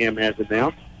Cunningham has it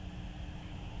now.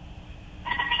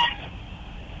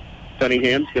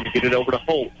 Cunningham's going to get it over to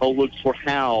Holt. Holt looks for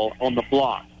Howell on the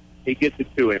block. He gets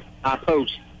it to him. High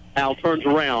post. Howell turns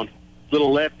around.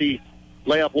 Little lefty.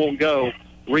 Layup won't go.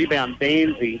 Rebound,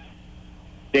 Danzy.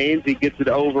 Danzy gets it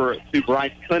over to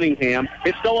Bryce Cunningham.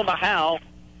 It's stolen by Howell.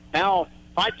 Howell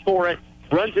fights for it.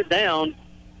 Runs it down.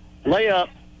 Layup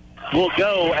will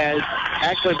go as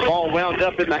actually the ball wound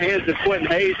up in the hands of Quentin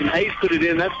Hayes, and Hayes put it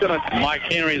in. That's going to... Mike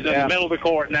Henry's in the middle of the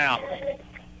court now.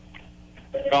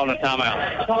 Calling a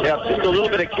timeout. Yeah, just a little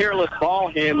bit of careless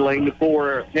ball handling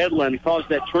for Headland caused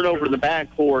that turnover in the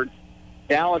backcourt.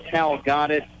 Dallas Howell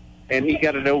got it, and he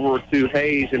got it over to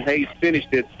Hayes, and Hayes finished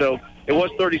it. So it was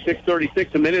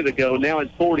 36-36 a minute ago. Now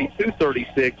it's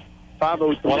 42-36.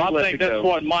 5:03 well, I left think to that's go.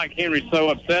 what Mike Henry's so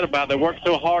upset about. They worked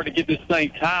so hard to get this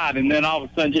thing tied, and then all of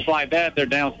a sudden, just like that, they're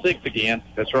down 6 again.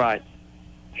 That's right.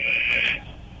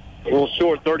 A little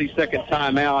short 30-second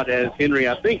timeout as Henry,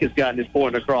 I think, has gotten his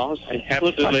point across.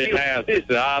 Absolutely has.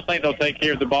 I think they'll take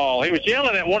care of the ball. He was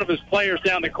yelling at one of his players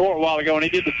down the court a while ago, and he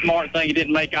did the smart thing. He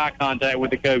didn't make eye contact with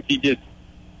the coach. He just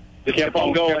kept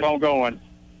on going.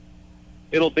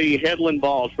 It'll be Headland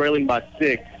ball, trailing by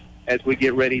 6 as we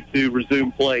get ready to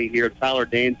resume play here. Tyler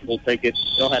Danzy will take it.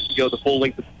 They'll have to go the full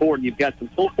length of the court, and you've got some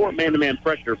full court man-to-man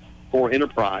pressure for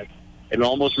Enterprise. It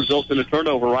almost results in a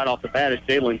turnover right off the bat as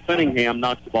Jalen Cunningham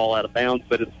knocks the ball out of bounds,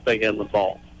 but it'll stay Headland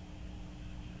ball.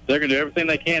 They're going to do everything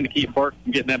they can to keep Burke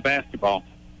from getting that basketball.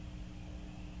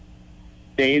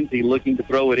 Danzy looking to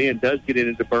throw it in, does get it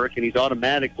into Burke, and he's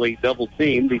automatically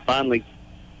double-teamed. He finally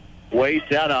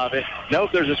wades out of it.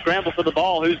 Nope, there's a scramble for the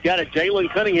ball. Who's got it? Jalen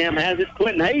Cunningham has it.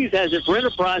 Quentin Hayes has it for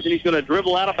Enterprise, and he's going to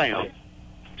dribble out of bounds.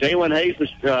 Quentin Hayes was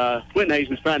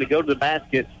trying to go to the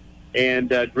basket and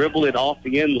dribble it off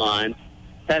the end line.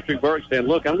 Patrick Burke said,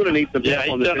 look, I'm going to need some help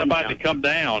on this. Yeah, he's about to come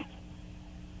down.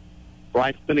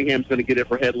 Bryce Cunningham's going to get it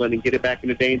for Headland and get it back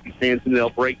into Danzy's hands, and they'll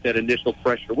break that initial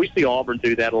pressure. We see Auburn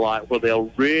do that a lot, where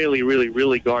they'll really, really,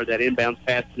 really guard that inbound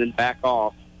pass and then back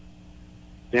off.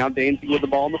 Now Danzy with the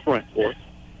ball in the front court.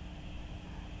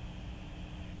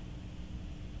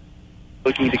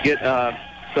 Looking to get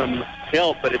some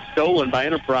help, but it's stolen by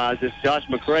Enterprise as Josh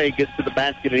McCray gets to the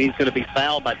basket, and he's going to be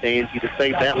fouled by Danzy to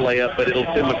save that layup, but it'll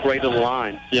send McCray to the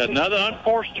line. Yeah, another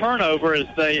unforced turnover as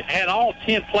they had all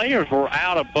 10 players were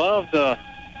out above the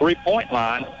three-point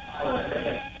line.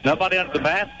 Nobody under the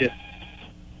basket.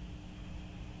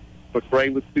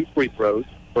 McCray with 2 free throws.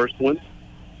 First one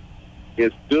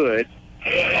is good.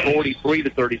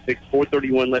 43-36,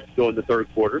 4:31 left to go in the third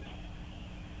quarter.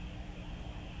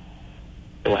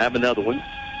 We'll have another one.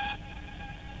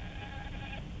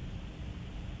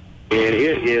 And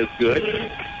it is good.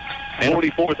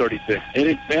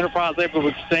 44-36. Enterprise able to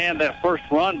withstand that first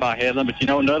run by Headland, but you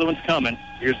know another one's coming.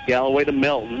 Here's Galloway to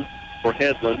Melton for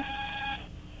Headland.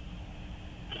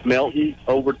 Melton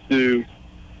over to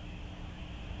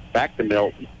back to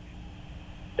Melton.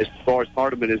 As far as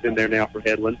Hardiman is in there now for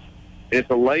Headland. And it's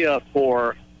a layup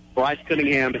for Bryce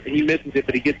Cunningham. He misses it,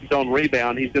 but he gets his own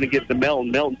rebound. He's going to get to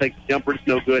Melton. Melton takes the jumper. It's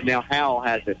no good. Now Howell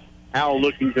has it. Howell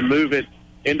looking to move it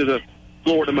into the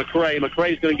floor to McCray.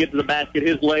 McCray's going to get to the basket.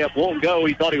 His layup won't go.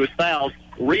 He thought he was fouled.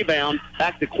 Rebound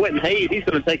back to Quentin Hayes. He's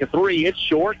going to take a 3. It's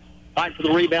short. Fight for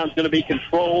the rebound is going to be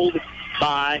controlled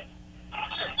by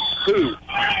who?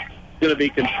 It's going to be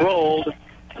controlled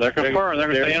They're confirmed. They're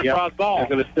going to say Enterprise ball. They're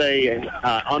going to say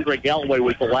Andre Galloway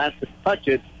was the last to touch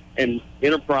it, and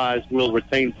Enterprise will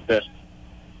retain possession.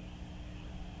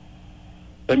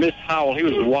 They missed Howell. He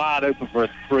was wide open for a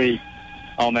 3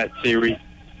 on that series.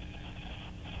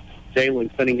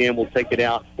 Jalen Cunningham will take it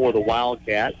out for the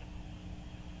Wildcats.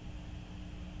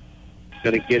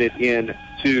 Going to get it in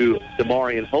to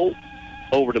Demarion Holt.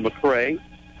 Over to McCray.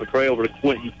 McCray over to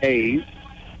Quentin Hayes.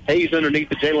 Hayes underneath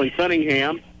to Jalen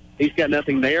Cunningham. He's got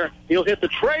nothing there. He'll hit the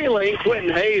trailing.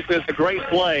 Quentin Hayes does a great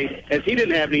play, as he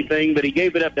didn't have anything, but he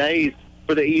gave it up to Hayes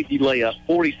for the easy layup.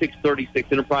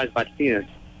 46-36, Enterprise by 10.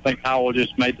 I think Howell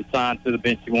just made the sign to the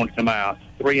bench he wanted to come out.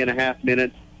 3.5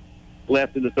 minutes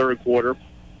left in the third quarter.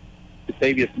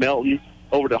 Octavius Melton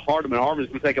over to Hardeman. Hardeman's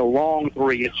going to take a long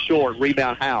 3. It's short.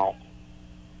 Rebound Howell.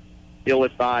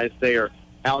 Ill-advised there.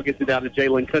 Howell gets it down to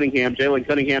Jalen Cunningham. Jalen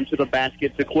Cunningham to the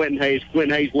basket to Quentin Hayes.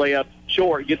 Quentin Hayes layup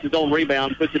short. Gets his own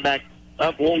rebound. Puts it back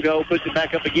up. Won't go. Puts it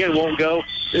back up again. Won't go.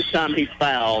 This time he's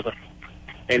fouled.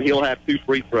 And he'll have 2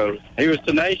 free throws. He was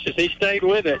tenacious. He stayed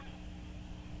with it.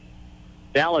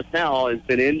 Dallas Howell has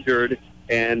been injured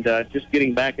and just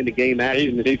getting back into game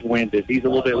action. He's winded. He's a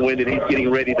little bit winded. He's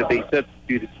getting ready to be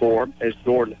substituted for as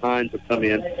Jordan Hines will come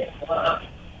in.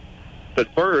 But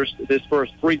first, this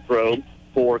first free throw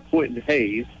for Quentin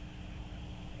Hayes.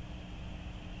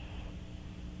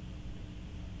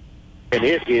 And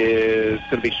it is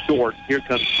going to be short. Here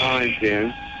comes Hines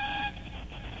in.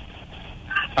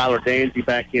 Tyler Danzy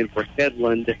back in for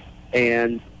Headland,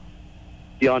 and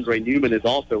DeAndre Newman is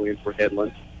also in for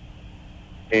Headland.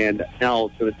 And now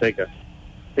it's going to take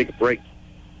a break.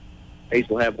 Hayes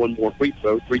will have one more free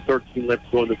throw. 3:13 left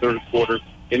to go in the third quarter.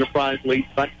 Enterprise leads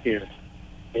by 10,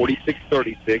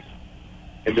 46-36.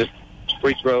 And this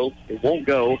free throw, it won't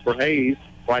go for Hayes.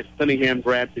 Bryce Cunningham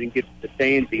grabs it and gets it to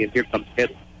Danzy, and here comes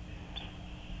Headland.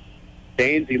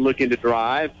 Danzy looking to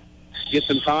drive, gets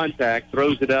some contact,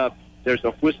 throws it up. There's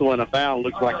a whistle and a foul.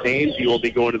 Looks like Danzy will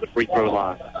be going to the free throw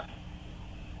line.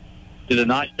 Did a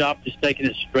nice job just taking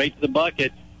it straight to the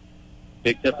bucket.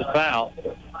 Picked up the foul.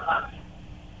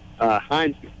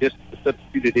 Hines just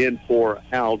substituted in for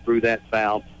Howell, drew that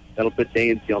foul. That'll put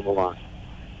Danzy on the line.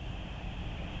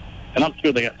 And I'm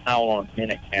sure they got Howell on a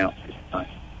minute count this time.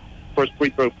 First free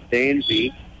throw for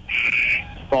Danzy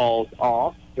falls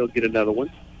off. He'll get another one.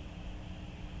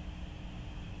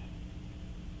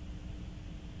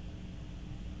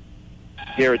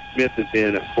 Garrett Smith is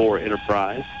in for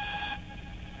Enterprise.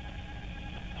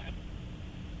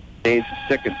 Danzy's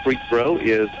second free throw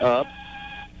is up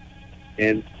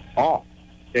and off.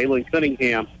 Jalen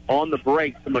Cunningham on the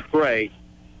break to McCray.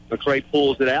 McCray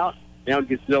pulls it out. Now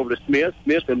gets it over to Smith.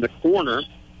 Smith in the corner.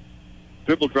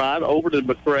 Dribble drive over to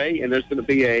McCray, and there's going to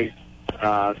be a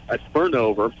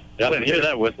turnover. I didn't hear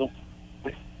that whistle.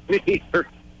 Neither.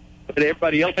 But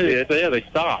everybody else did. Yeah, they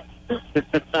stopped.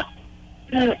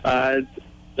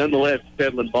 Nonetheless,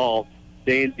 Headland ball.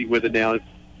 Danzy with it now.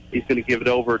 He's going to give it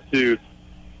over to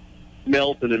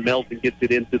Melton, and Melton gets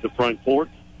it into the front court.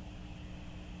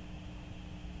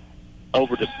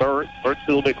 Over to Burke. Burke's a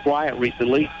little bit quiet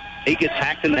recently. He gets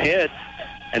hacked in the head,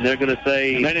 and they're going to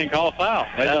say... And they didn't call a foul.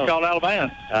 They just called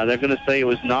Alabama. They're going to say it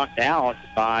was knocked out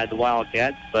by the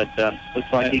Wildcats, but looks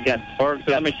like he got Burke.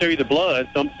 Let me show you the blood.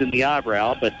 Something in the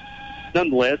eyebrow, but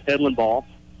nonetheless, Headland ball.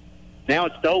 Now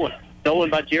it's stolen.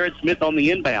 Stolen by Jared Smith on the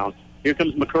inbound. Here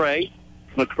comes McCray.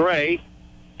 McCray,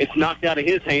 it's knocked out of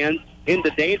his hands,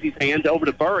 into Danzy's hands, over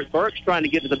to Burke. Burke's trying to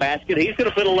get to the basket. He's going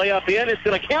to put a layup in. It's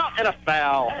going to count, and a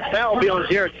foul. Foul will be on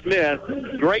Jared Smith.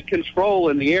 Great control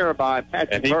in the air by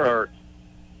Patrick Burke.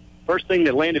 First thing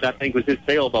that landed, I think, was his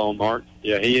tailbone, Mark.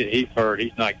 Yeah, he's hurt.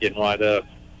 He's not getting right up.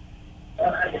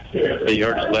 He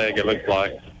hurt his leg, it looks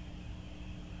like.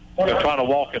 They're trying to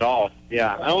walk it off.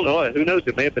 Yeah, I don't know. Who knows?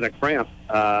 It may have been a cramp.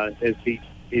 As he's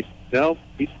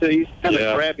kind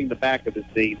of grabbing the back of his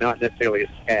knee, not necessarily his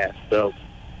calf. So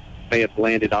may have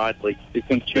landed oddly. He's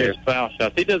going to choose foul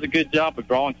shots. He does a good job of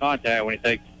drawing contact when he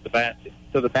takes the basket.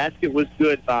 So the basket was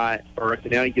good by Burke,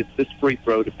 and now he gets this free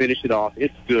throw to finish it off.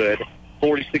 It's good.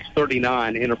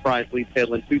 46-39. Enterprise leads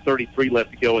Headland. 2:33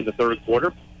 left to go in the third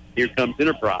quarter. Here comes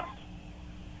Enterprise.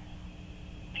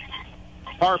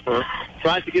 Harper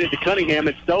tries to get it to Cunningham.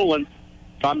 It's stolen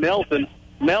by Melton.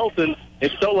 Melton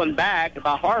is stolen back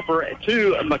by Harper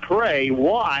to McCray,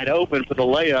 wide open for the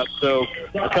layup. So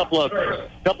a couple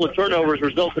of turnovers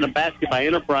result in a basket by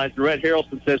Enterprise. Red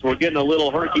Harrelson says we're getting a little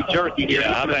herky-jerky here.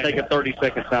 I'm going to take a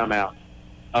 30-second timeout.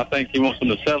 I think he wants them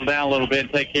to settle down a little bit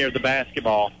and take care of the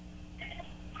basketball.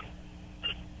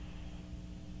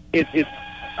 It's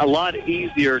a lot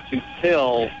easier to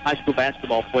tell high school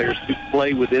basketball players to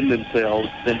play within themselves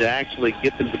than to actually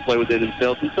get them to play within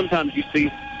themselves. And sometimes you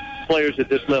see players at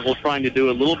this level trying to do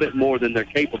a little bit more than they're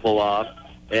capable of.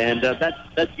 And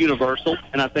that's universal.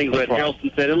 And I think what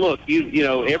Harrelson said, and look, you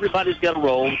know, everybody's got a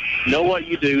role. Know what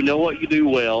you do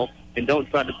well, and don't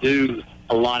try to do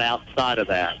a lot outside of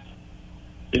that.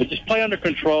 Yeah, just play under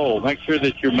control. Make sure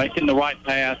that you're making the right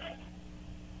pass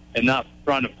and not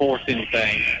trying to force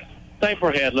anything. Same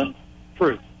for Headland.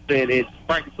 True. And it's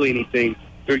practically anything.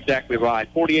 You're exactly right.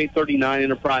 48-39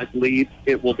 Enterprise leads.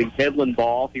 It will be Headland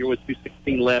ball here with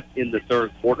 2:16 left in the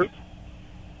third quarter.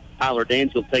 Tyler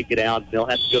Dange will take it out. They'll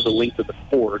have to go the length of the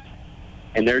court.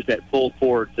 And there's that full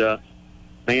court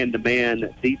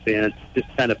man-to-man defense just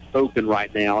kind of broken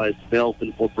right now as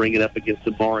Melton will bring it up against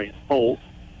Amarian Holt.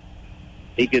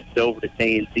 He gets it over to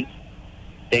Danzy.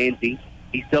 Danzy,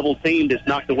 he's double-teamed. It's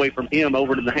knocked away from him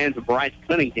over to the hands of Bryce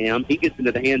Cunningham. He gets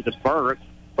into the hands of Burke.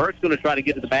 Burke's going to try to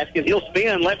get to the basket. He'll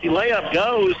spin. Lefty layup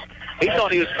goes. He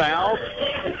thought he was fouled.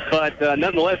 But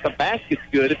nonetheless, the basket's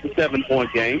good. It's a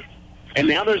 7-point game. And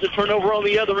now there's a turnover on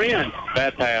the other end.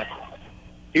 Bad pass.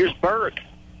 Here's Burke.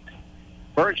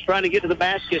 Burke's trying to get to the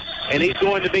basket, and he's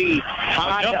going to be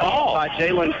tied up by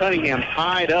Jalen Cunningham.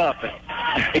 Tied up.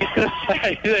 He's going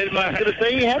to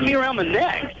say he had me around the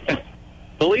neck.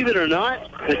 Believe it or not,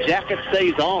 the jacket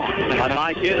stays on by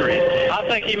Mike Henry. I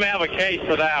think he may have a case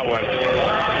for that one.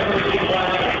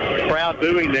 Crowd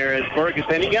booing there as Burke is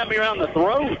saying, he got me around the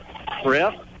throat,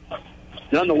 ref.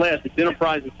 Nonetheless, it's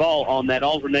Enterprise's ball on that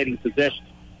alternating possession.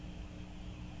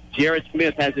 Jared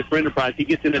Smith has it for Enterprise. He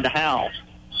gets it into Howell.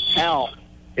 Howell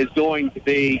is going to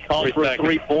be called for a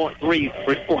three-point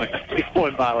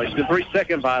violation, a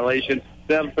 3-second violation.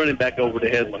 Then turning back over to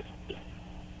Headland.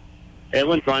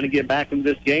 Headland trying to get back into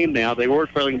this game now. They were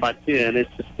trailing by 10. It's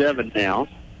to 7 now.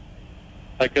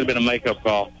 That could have been a makeup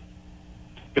call.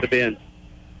 Could have been.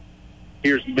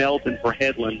 Here's Melton for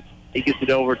Headland. He gets it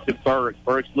over to Burke.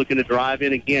 Burke's looking to drive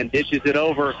in again. Dishes it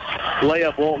over.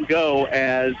 Layup won't go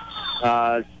as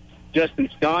Justin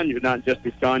Sconyers, not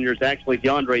Justin Sconyers, actually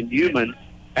DeAndre Newman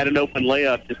had an open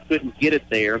layup, just couldn't get it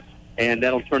there, and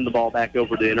that'll turn the ball back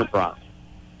over to Enterprise.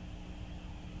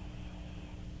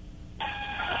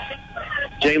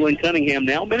 Jalen Cunningham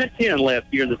now, minute 10 left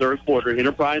here in the third quarter.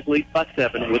 Enterprise leads by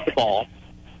 7 with the ball.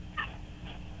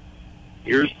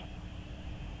 Here's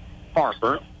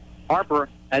Harper. Harper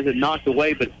has it knocked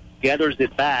away, but gathers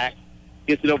it back.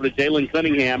 Gets it over to Jalen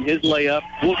Cunningham. His layup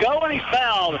will go, and he's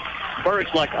fouled.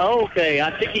 Burke's like, oh, okay,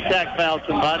 I think he fouled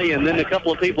somebody, and then a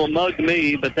couple of people mugged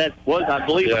me, but that was, I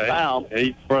believe, a foul.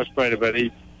 He's frustrated, but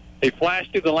he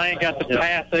flashed through the lane, got the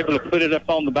pass, able to put it up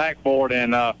on the backboard,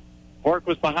 and Burke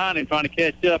was behind him trying to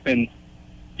catch up, and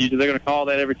usually they're going to call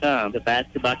that every time. The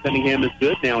basket by Cunningham is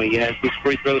good now. He has his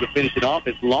free throw to finish it off.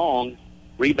 It's long.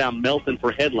 Rebound Melton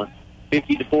for Headland.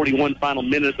 50-41 final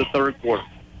minute of the third quarter.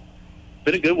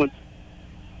 Been a good one.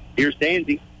 Here's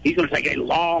Danzy. He's going to take a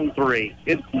long three.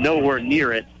 It's nowhere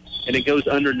near it, and it goes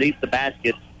underneath the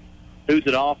basket. Who's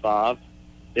it off of?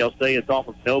 They'll say it's off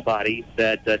of nobody,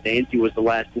 that Danzy was the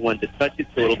last one to touch it,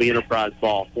 so it'll be Enterprise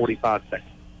ball, 45 seconds.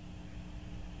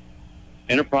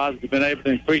 Enterprise has been able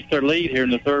to increase their lead here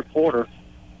in the third quarter.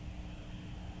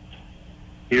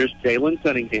 Here's Jalen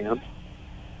Cunningham.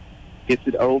 Gets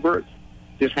it over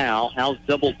to Hal. Hal's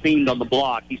double-teamed on the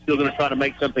block. He's still going to try to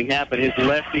make something happen. His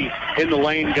lefty in the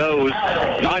lane goes.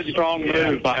 Nice strong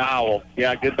move by Howell.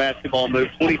 Yeah, good basketball move.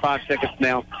 25 seconds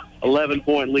now.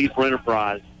 11-point lead for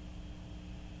Enterprise.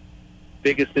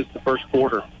 Biggest since the first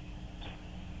quarter.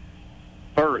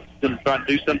 Burke going to try to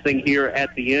do something here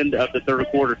at the end of the third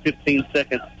quarter. 15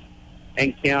 seconds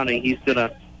and counting. He's going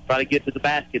to try to get to the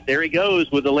basket. There he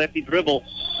goes with the lefty dribble.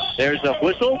 There's a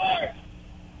whistle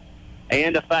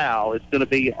and a foul. It's going to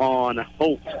be on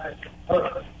Holt.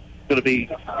 It's going to be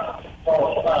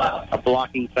a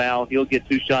blocking foul. He'll get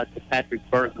 2 shots to Patrick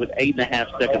Burke with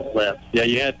 8.5 seconds left. Yeah,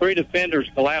 you had 3 defenders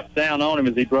collapse down on him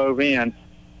as he drove in.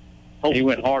 Holt, he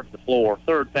went hard to the floor.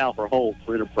 Third foul for Holt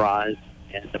for Enterprise,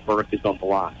 and the Burke is on the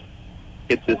line.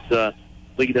 Gets this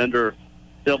lead under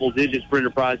double digits for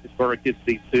Enterprise as Burke gets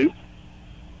these 2.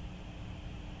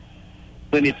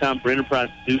 Plenty of time for Enterprise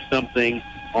to do something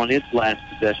on its last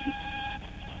possession.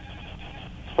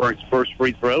 Burke's first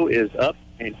free throw is up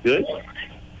and good.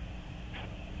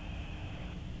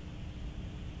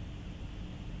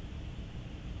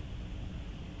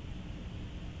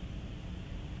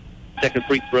 Second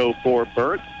free throw for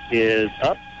Burke is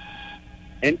up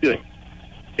and good.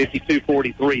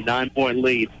 52-43, 9-point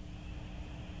lead.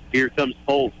 Here comes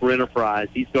Holt for Enterprise.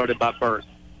 He's guarded by Burke.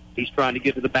 He's trying to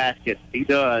get to the basket. He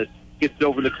does. Gets it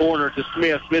over the corner to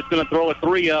Smith. Smith's going to throw a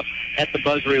three up at the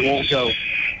buzzer. It won't go.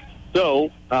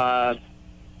 So,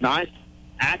 nice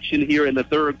action here in the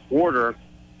third quarter.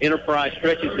 Enterprise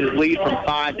stretches his lead from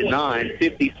 5-9,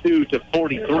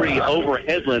 52-43 over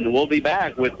Headland. We'll be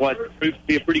back with what proves to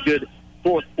be a pretty good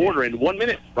fourth quarter in 1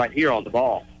 minute right here on the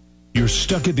ball. You're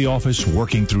stuck at the office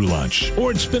working through lunch,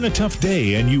 or it's been a tough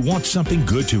day and you want something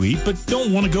good to eat but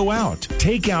don't want to go out.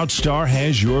 Takeout Star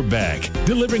has your back,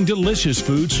 delivering delicious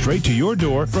food straight to your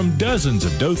door from dozens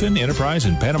of Dothan, Enterprise,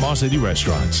 and Panama City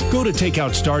restaurants. Go to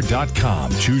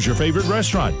takeoutstar.com, choose your favorite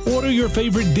restaurant, order your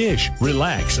favorite dish,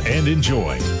 relax, and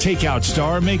enjoy. Takeout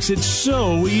Star makes it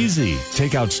so easy.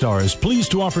 Takeout Star is pleased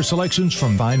to offer selections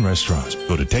from fine restaurants.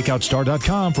 Go to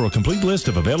takeoutstar.com for a complete list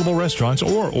of available restaurants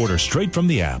or order straight from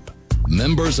the app.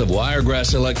 Members of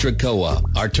Wiregrass Electric Co-op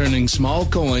are turning small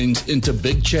coins into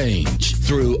big change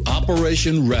through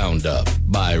Operation Roundup.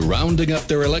 By rounding up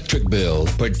their electric bill,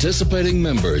 participating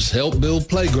members help build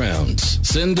playgrounds,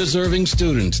 send deserving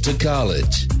students to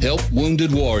college, help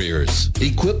wounded warriors,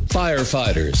 equip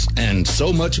firefighters, and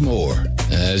so much more.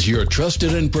 As your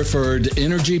trusted and preferred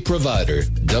energy provider,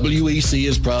 WEC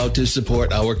is proud to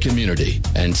support our community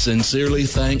and sincerely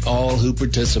thank all who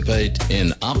participate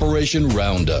in Operation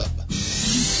Roundup.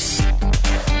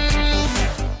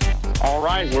 All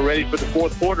right, we're ready for the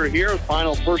fourth quarter here.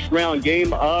 Final first-round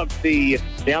game of the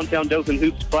Downtown Dothan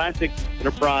Hoops Classic.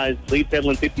 Enterprise leads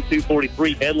Headland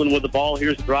 52-43. Headland with the ball.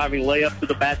 Here's a driving layup to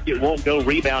the basket. Won't go.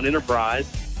 Rebound, Enterprise.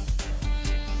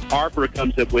 Harper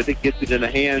comes up with it, gets it in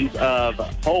the hands of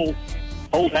Holt.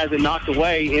 Holt has it knocked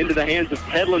away into the hands of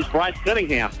Headland's Bryce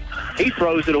Cunningham. He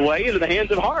throws it away into the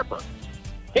hands of Harper.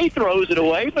 He throws it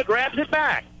away, but grabs it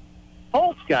back.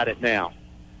 Holt's got it now.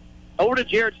 Over to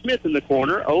Jared Smith in the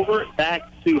corner. Over back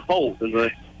to Holt. And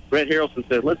Brett Harrelson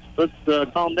said, let's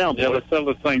calm down. Yeah, let's settle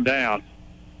this thing down.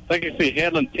 I think you see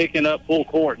Headland picking up full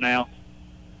court now.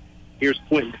 Here's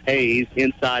Quentin Hayes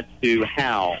inside to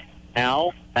Howell.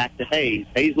 Howell back to Hayes.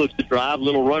 Hayes looks to drive.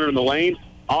 Little runner in the lane.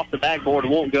 Off the backboard,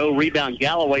 won't go. Rebound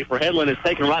Galloway for Headland. Is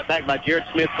taken right back by Jared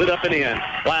Smith. Put up and in.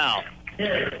 Wow.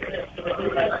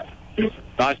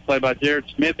 Nice play by Jared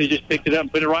Smith. He just picked it up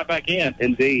and put it right back in.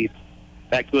 Indeed.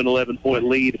 Back to an 11-point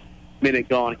lead. Minute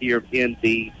gone here in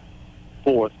the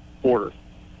fourth quarter.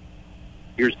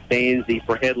 Here's Danzy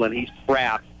for Headland. He's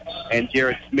trapped. And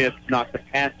Jared Smith knocked the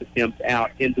pass attempt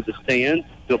out into the stands.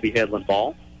 Still be Headland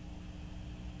ball.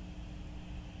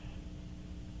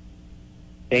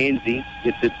 Danzy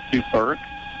gets it to Burke.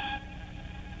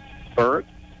 Burke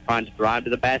trying to drive to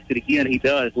the basket again. He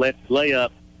does. Left layup.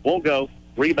 Won't go.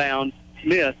 Rebound.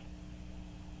 Smith.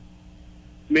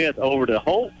 Smith over to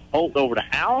Holt. Holt over to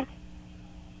Howell.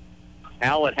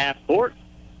 Howell at half court.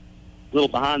 A little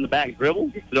behind the back dribble.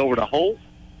 Gets it over to Holt.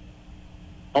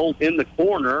 Holt in the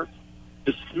corner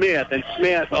to Smith. And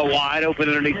Smith, wide open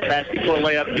underneath the basket for a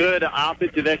layup. Good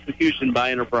offensive execution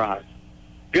by Enterprise.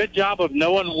 Good job of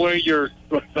knowing where your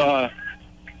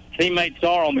teammates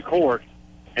are on the court.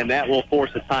 And that will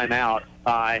force a timeout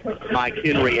by Mike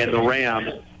Henry and the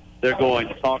Rams. They're going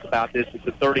to talk about this. It's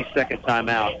a 30-second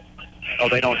timeout. Oh,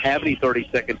 they don't have any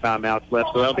 30-second timeouts left,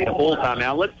 so that'll be a full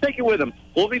timeout. Let's take it with them.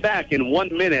 We'll be back in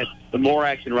 1 minute with more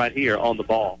action right here on the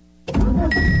ball.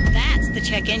 That's the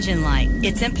check engine light.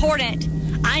 It's important.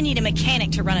 I need a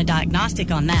mechanic to run a diagnostic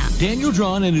on that. Daniel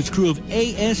Drawn and his crew of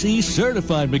ASE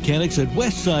certified mechanics at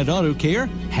Westside Auto Care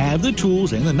have the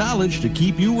tools and the knowledge to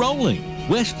keep you rolling.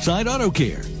 Westside Auto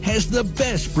Care has the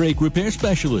best brake repair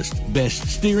specialist, best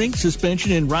steering,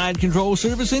 suspension, and ride control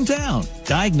service in town.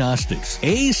 Diagnostics,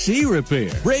 AC repair,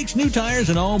 brakes, new tires,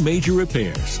 and all major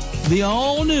repairs. The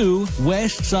all-new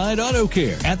Westside Auto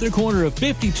Care at their corner of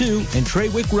 52 and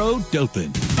Treywick Road,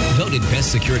 Dothan. Voted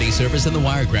Best Security Service in the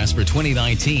Wiregrass for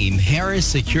 2019, Harris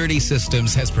Security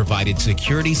Systems has provided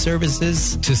security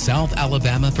services to South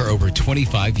Alabama for over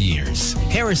 25 years.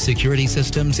 Harris Security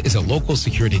Systems is a local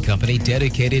security company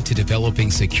dedicated to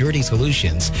developing security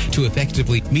solutions to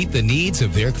effectively meet the needs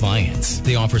of their clients.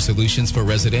 They offer solutions for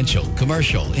residential,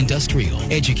 commercial, industrial,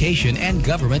 education, and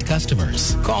government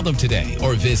customers. Call them today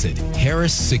or visit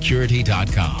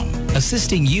harrissecurity.com,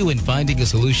 assisting you in finding a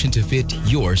solution to fit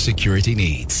your security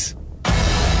needs.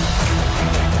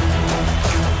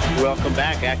 Welcome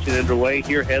back. Action underway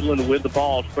here. Headland with the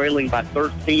ball, trailing by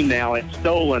 13 now. It's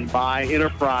stolen by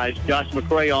Enterprise. Josh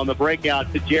McCray on the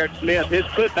breakout to Jared Smith. His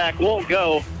putback won't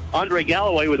go. Andre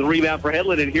Galloway with a rebound for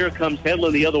Headland, and here comes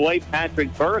Headland the other way.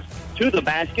 Patrick Burke to the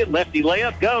basket. Lefty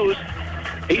layup goes.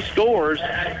 He scores.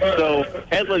 So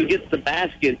Headland gets the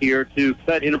basket here to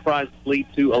cut Enterprise's lead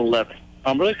to 11.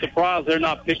 I'm really surprised they're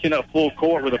not picking up full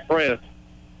court with a press.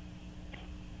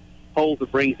 Holder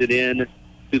brings it in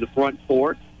to the front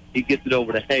court. He gets it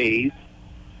over to Hayes.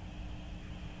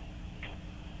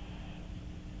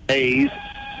 Hayes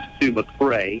to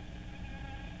McCray.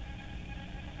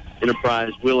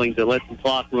 Enterprise willing to let the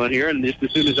clock run here, and just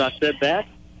as soon as I said that,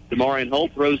 DeMarion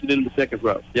Holt throws it into the second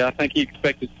row. Yeah, I think he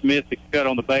expected Smith to cut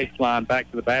on the baseline back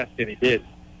to the basket. He did.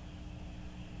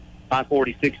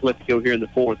 5:46 left to go here in the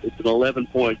fourth. It's an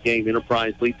 11-point game.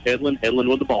 Enterprise leads Headland. Headland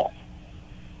with the ball.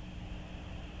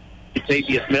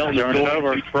 Octavius Melton is going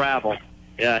over to travel.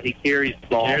 Yeah, he carries the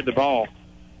ball. Carried the ball.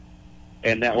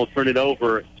 And that will turn it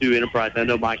over to Enterprise. I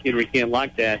know Mike Henry can't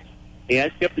like that. He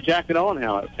has kept the jacket on,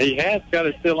 however. He has got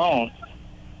it still on.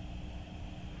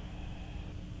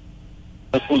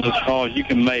 That's one of those calls you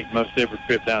can make most every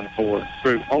trip down the court.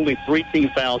 True. Only 3 team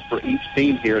fouls for each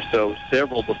team here, so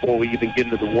several before we even get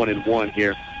into the 1-and-1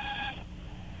 here.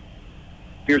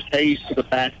 Here's Hayes to the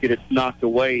basket. It's knocked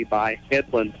away by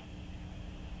Headland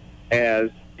as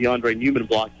DeAndre Newman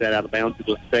blocks that out of bounds. It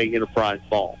will stay Enterprise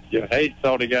ball. Yeah, Hayes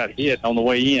thought he got hit on the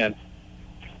way in.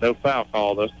 No foul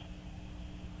call, though.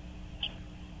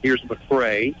 Here's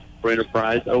McCray for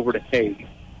Enterprise over to Hayes.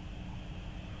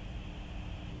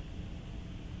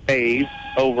 Hayes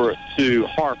over to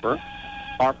Harper.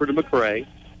 Harper to McCray.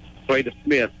 McCray to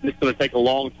Smith. Smith's going to take a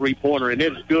long three-pointer, and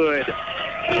it's good.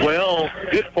 Well,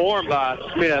 good form by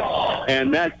Smith,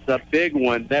 and that's a big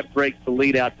one. That breaks the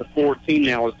lead out to 14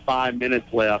 now with 5 minutes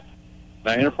left.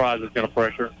 Now Enterprise is going to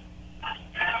pressure.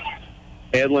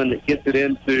 Headland gets it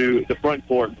into the front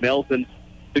court. Melton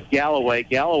to Galloway.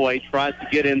 Galloway tries to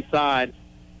get inside.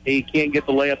 He can't get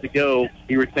the layup to go.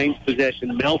 He retains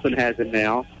possession. Melton has it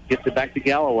now. Gets it back to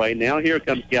Galloway. Now here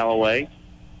comes Galloway.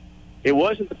 It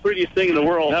wasn't the prettiest thing in the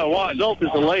world. No, the result is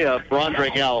a layup for Andre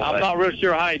Galloway. I'm not real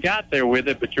sure how he got there with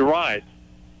it, but you're right.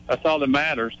 That's all that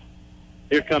matters.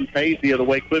 Here comes Hayes the other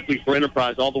way quickly for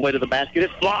Enterprise, all the way to the basket.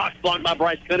 It's blocked by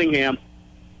Bryce Cunningham.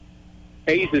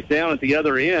 Hayes is down at the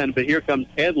other end, but here comes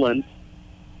Headland.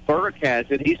 Burke has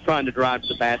it. He's trying to drive to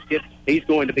the basket. He's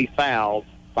going to be fouled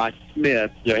by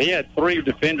Smith. Yeah, he had 3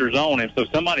 defenders on him, so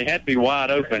somebody had to be wide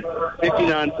open.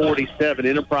 59-47.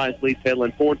 Enterprise leads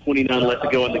Headland. 4:29 left to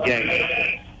go in the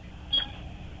game.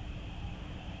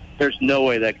 There's no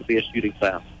way that could be a shooting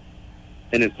foul,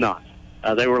 and it's not.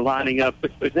 They were lining up.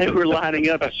 They were lining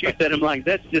up to shoot at him like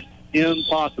that's just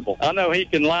impossible. I know he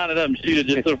can line it up and shoot it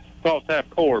just across half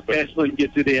court, but Headland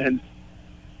gets it in.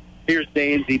 Here's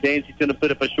Danzy. Danzy's going to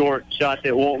put up a short shot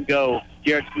that won't go.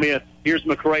 Jared Smith. Here's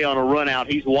McCray on a run out.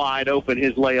 He's wide open.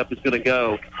 His layup is going to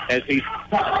go as he's.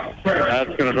 That's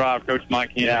going to drive Coach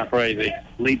Mike Henry crazy.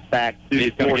 Leads back to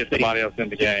he's going to get somebody else in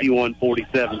the game.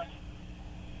 61-47.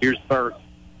 Here's Burke.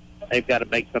 They've got to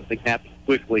make something happen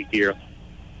quickly here.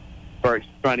 Burke's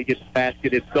trying to get the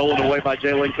basket. It's stolen away by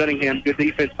Jalen Cunningham. Good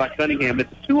defense by Cunningham.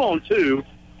 It's a 2-on-2.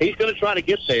 He's going to try to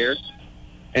get there,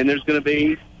 and there's going to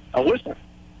be a whistle.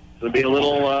 There's going to be a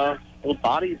little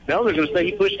body. No, they're going to say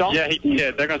he pushed off. Yeah, he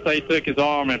did. They're going to say he took his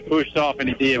arm and pushed off, and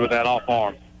he did with that off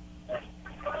arm.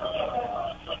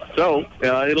 So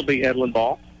it'll be Headland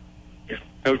ball.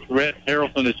 Coach Rhett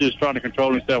Harrelson is just trying to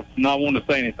control himself, not wanting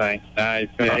to say anything. Yeah,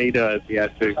 he does. He has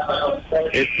to.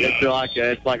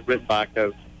 It's like written by a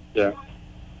coach. Yeah.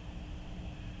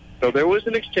 So there was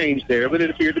an exchange there, but it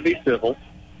appeared to be civil,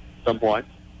 somewhat.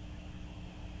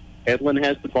 Headland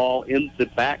has the ball in the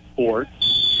backcourt,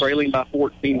 trailing by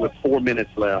 14 with 4 minutes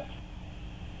left.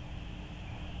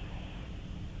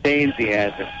 Danzy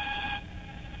has it.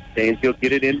 Danzy will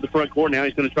get it into the front court. Now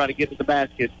he's going to try to get to the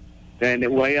basket. And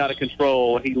way out of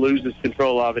control. He loses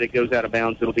control of it. It goes out of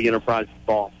bounds. It'll be Enterprise's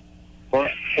ball. We're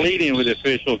pleading with the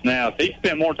officials now. He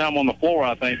spent more time on the floor,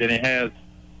 I think, than he has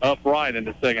upright in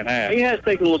the second half. He has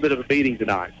taken a little bit of a beating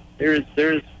tonight. There is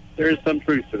some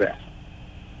truth to that.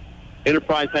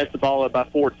 Enterprise has the ball up by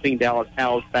 14. Dallas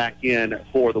Howes back in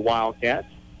for the Wildcats.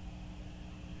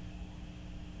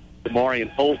 DeMarion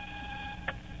Holt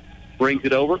brings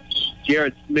it over.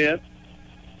 Jared Smith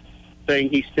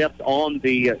saying he stepped on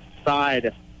the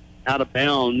side out of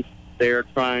bounds there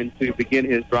trying to begin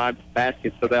his drive to the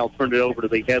basket, so they'll turn it over to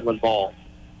the Headland ball.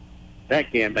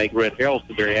 That can't make Red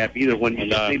Harrelson very happy either when you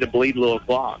just need to bleed a little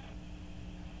clock.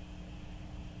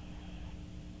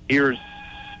 Here's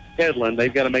Headland.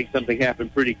 They've got to make something happen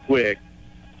pretty quick.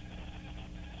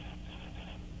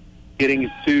 Getting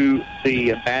to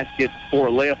the basket for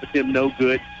a layup attempt, no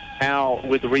good. Howell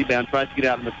with the rebound, tries to get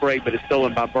out of McCray, but it's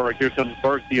stolen by Burke. Here comes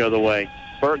Burke the other way.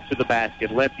 Burke to the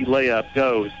basket. Lefty layup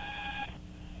goes.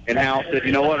 And Howell said,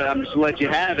 you know what, I'm just going to let you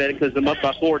have it because I'm up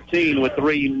by 14 with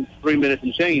 3 minutes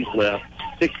and change left.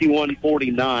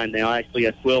 61-49 now, actually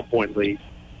a 12-point lead.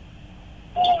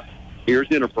 Here's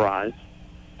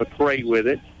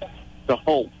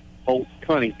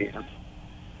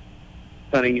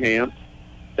Cunningham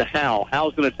to Howell.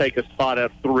 Howell's going to take a spot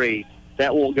up 3.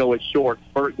 That won't go as short.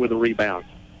 Burke with a rebound.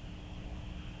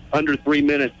 Under 3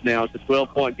 minutes now. It's a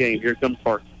 12-point game. Here comes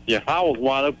Burke. Yeah, Howell's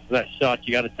wide open for that shot.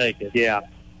 You got to take it. Yeah.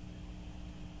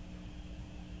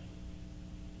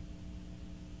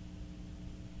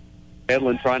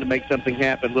 Headland trying to make something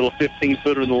happen. Little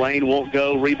 15-footer in the lane. Won't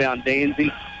go. Rebound,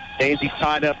 Danzy. Danzy's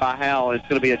tied up by Howell. It's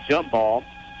going to be a jump ball.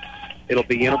 It'll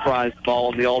be Enterprise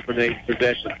ball in the alternate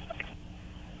possession.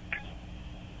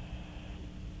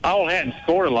 Howell hadn't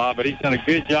scored a lot, but he's done a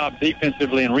good job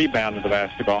defensively and rebounding the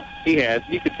basketball. He has.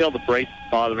 You could tell the brace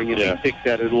is bothering him. Yeah. He picks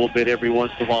at it a little bit every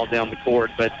once in a while down the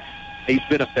court, but he's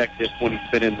been effective when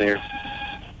he's been in there.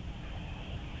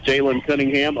 Jalen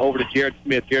Cunningham over to Jared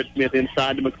Smith. Jared Smith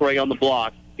inside to McCray on the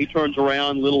block. He turns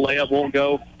around, little layup, won't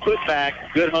go. Putback,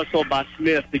 good hustle by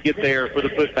Smith to get there for the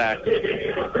putback.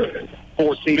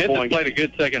 14 Smith points. has played a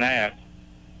good second half.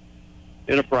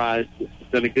 Enterprise has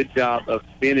done a good job of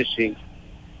finishing.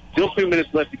 Still 2 minutes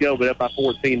left to go, but up by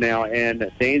 14 now, and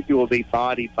Danzy will be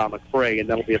bodied by McCray, and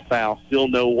that'll be a foul. Still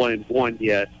no 1-and-1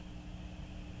 yet.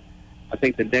 I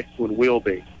think the next one will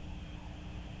be.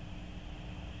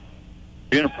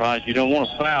 Enterprise, you don't want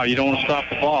to foul. You don't want to stop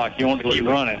the clock. You want to keep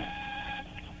running.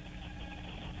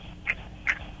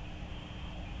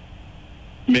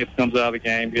 Smith comes out of the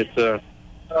game, gets a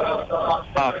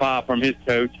high five from his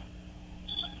coach.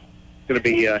 It's going to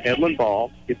be Headland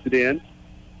ball. Gets it in.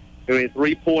 I mean, a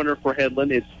three-pointer for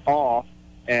Headland. It's off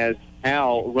as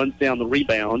Howell runs down the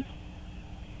rebound.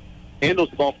 Handles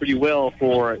the ball pretty well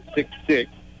for 6'6".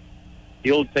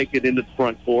 He'll take it into the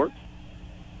front court.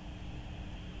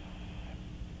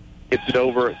 Gets it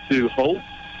over to Holt.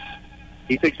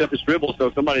 He picks up his dribble,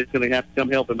 so somebody's going to have to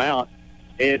come help him out.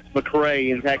 It's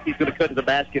McCray. In fact, he's going to cut to the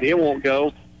basket. It won't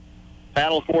go.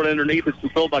 Battle for it underneath. It's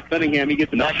controlled by Cunningham. He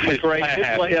gets it back to McCray. His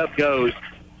layup goes.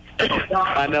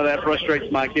 I know that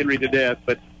frustrates Mike Henry to death,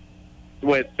 but the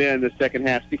way it's been in the second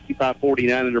half,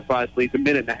 65-49 Enterprise leads. A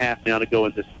minute and a half now to go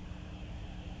in this.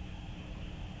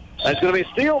 That's going to be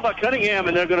a steal by Cunningham,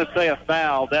 and they're going to say a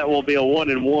foul. That will be a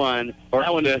 1-and-1.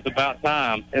 That one is about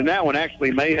time. And that one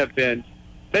actually may have been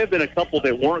a couple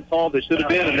that weren't called that should have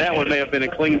been, and that one may have been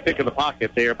a clean pick of the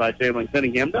pocket there by Jalen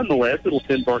Cunningham. Nonetheless, it'll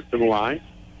send Burke to the line.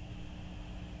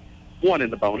 1 in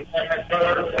the bonus. A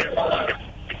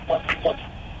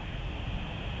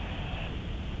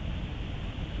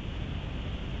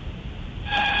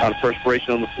lot of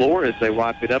perspiration on the floor as they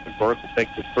wipe it up, and Burke will take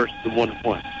the first to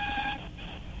 1-and-1.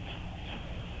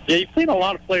 Yeah, you've seen a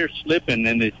lot of players slipping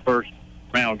in this first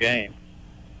round game.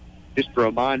 Just a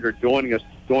reminder, join us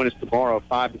tomorrow,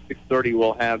 5 to 6:30.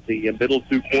 We'll have the middle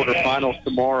two quarterfinals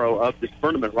tomorrow of this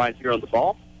tournament right here on the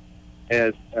ball.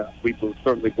 As we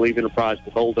certainly believe Enterprise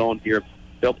will hold on here.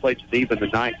 They'll play Geneva in the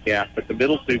nightcap, but the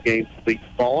middle two games will be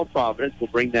Fall and Providence.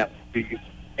 We'll bring that to you,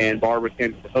 and Barbara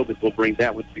County Rehoboth will bring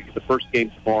that one to you. The first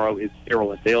game tomorrow is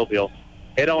Carroll and Daleville.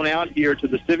 Head on out here to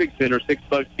the Civic Center.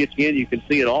 $6 gets you in. You can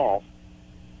see it all.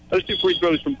 Those two free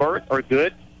throws from Burke are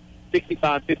good.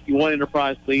 65-51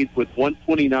 Enterprise leads with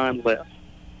 1:29 left.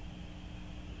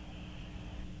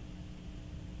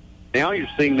 Now you're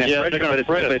seeing that pressure, but it's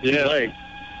going to be too late.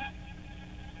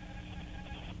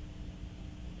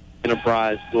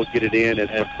 Enterprise will get it in, and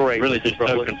McCray really just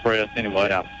token press anyway.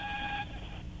 Yeah.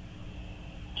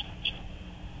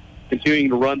 Continuing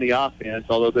to run the offense,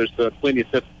 although there's plenty of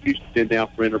substitutions in now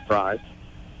for Enterprise.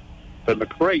 But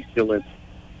McCray still in.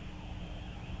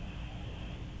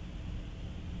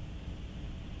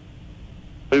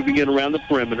 Moving in around the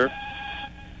perimeter.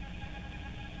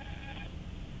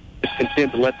 Just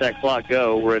content to let that clock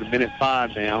go. We're at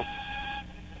 1:05 now.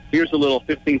 Here's a little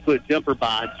 15-foot jumper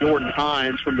by Jordan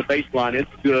Hines from the baseline. It's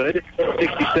good.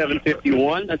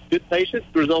 67-51. That's good patience,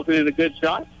 resulting in a good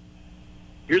shot.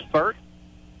 Here's Burke.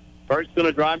 Burke's going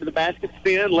to drive to the basket,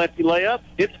 spin, lefty layup.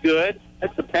 It's good.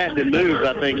 That's a patented move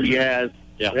I think he has.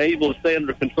 Yeah. Able to stay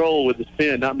under control with the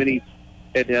spin. Not many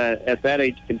at that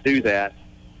age can do that.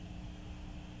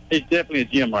 He's definitely a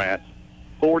gym rat.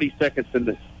 40 seconds in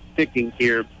the ticking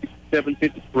here.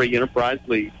 67-53 Enterprise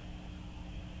lead.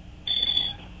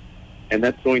 And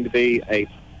that's going to be a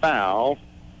foul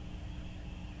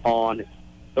on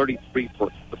 33 for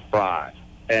Fry.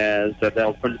 As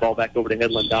they'll turn the ball back over to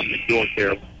Headland. Dominic York there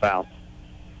with the foul.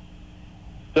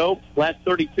 So, last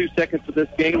 32 seconds of this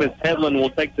game as Headland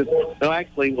will take this. No,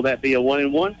 actually, will that be a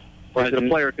 1-and-1? Or is it a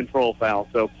player control foul?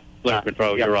 So, player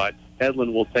control, you're right.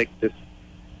 Headland will take this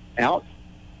out.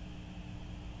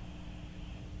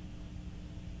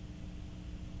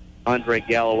 Andre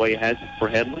Galloway has it for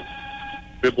Headland.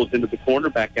 Dribbles into the corner,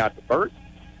 back out to Burke.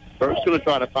 Burke's going to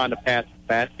try to find a pass to the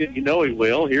basket. You know he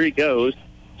will. Here he goes.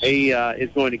 is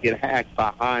going to get hacked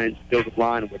by Hines. Goes to the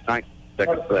line with 19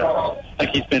 seconds left. I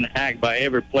think he's been hacked by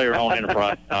every player on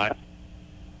Enterprise tonight.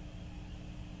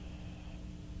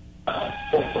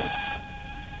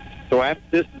 So after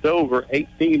this is over, 8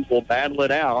 teams will battle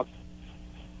it out.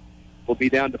 We'll be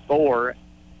down to 4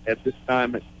 at this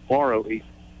time tomorrow.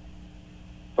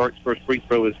 Stark's first free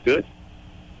throw is good.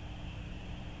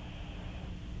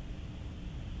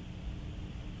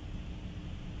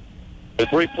 The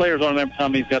 3 players on him every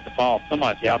time he's got the ball.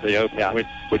 Somebody's out the open, which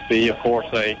would be, of course,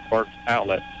 a Burke's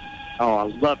outlet. Oh, I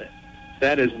love it.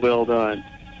 That is well done.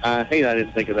 I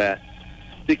didn't think of that.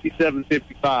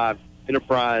 67-55.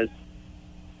 Enterprise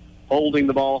holding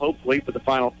the ball, hopefully, for the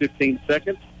final 15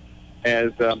 seconds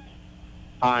as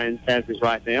Hines has it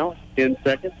right now. 10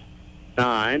 seconds.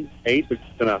 9, 8. We're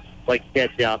just going to play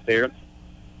catch out there.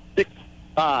 6,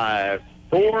 5,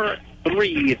 4,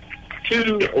 3,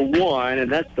 2, 1.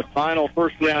 And that's the final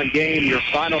first-round game. Your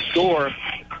final score,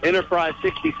 Enterprise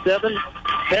 67,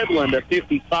 Headland at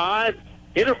 55.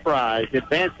 Enterprise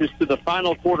advances to the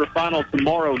final quarterfinal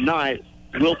tomorrow night.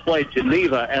 We'll play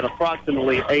Geneva at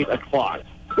approximately 8 o'clock.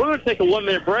 We're going to take a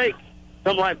 1-minute break,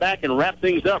 come right back and wrap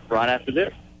things up right after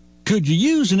this. Could you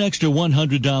use an extra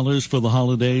 $100 for the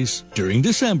holidays? During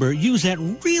December, use that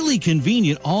really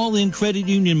convenient all-in credit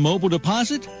union mobile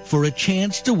deposit for a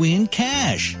chance to win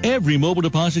cash. Every mobile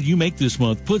deposit you make this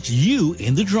month puts you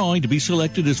in the drawing to be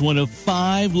selected as one of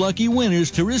 5 lucky winners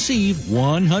to receive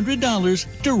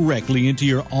 $100 directly into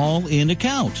your all-in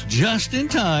account, just in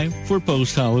time for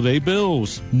post-holiday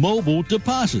bills. Mobile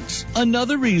deposits.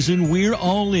 Another reason we're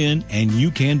all in, and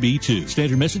you can be too.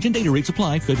 Standard message and data rates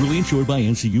apply. Federally insured by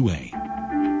NCUA.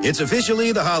 It's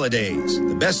officially the holidays,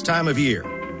 the best time of year.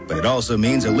 But it also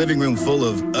means a living room full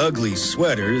of ugly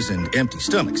sweaters and empty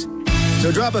stomachs.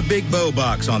 So drop a big bow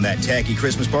box on that tacky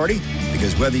Christmas party,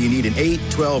 because whether you need an 8,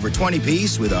 12, or 20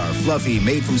 piece with our fluffy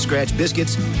made-from-scratch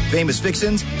biscuits, famous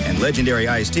fixins, and legendary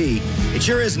iced tea, it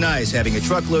sure is nice having a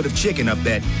truckload of chicken up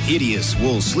that hideous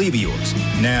wool sleeve of yours.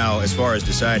 Now, as far as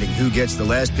deciding who gets the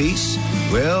last piece,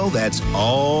 well, that's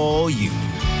all you.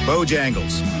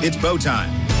 Bojangles, it's bow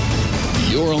time.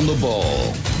 You're on the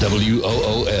ball.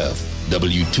 WOOF,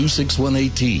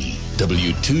 W261AT,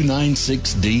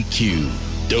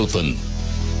 W296DQ, Dothan.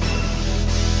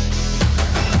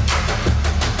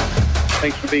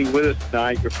 Thanks for being with us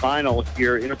tonight. Your final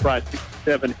here, Enterprise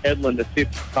 67, Headland at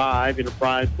 55.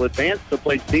 Enterprise will advance to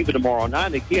play Geneva tomorrow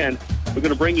night. Again, we're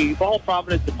going to bring you Ball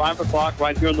Providence at 5 o'clock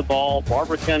right here on the ball.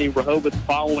 Barber County Rehoboth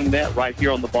following that right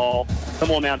here on the ball.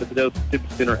 Come on out to the Dothan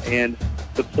Civic Center and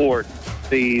support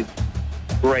these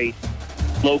great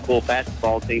local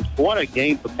basketball teams. What a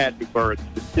game for Patrick Burke.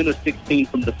 10 of 16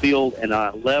 from the field and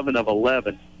 11 of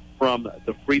 11 from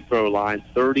the free throw line.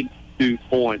 32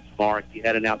 points, Mark. He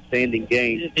had an outstanding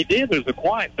game. He did. There's a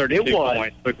quiet 32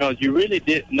 points because you really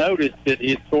didn't notice that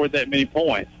he had scored that many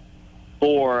points.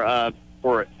 For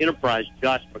Enterprise,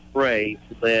 Josh McCray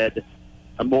led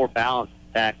a more balanced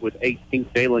attack with 18.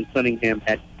 Jalen Cunningham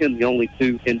had 10, the only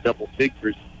 2 in double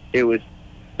figures. It was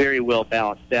very well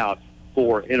balanced out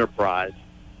for Enterprise.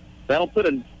 That'll put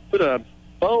a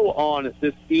bow on it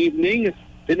this evening.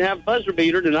 Didn't have a buzzer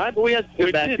beater tonight, but we had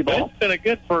good basketball. It's been a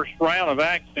good first round of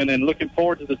action, and looking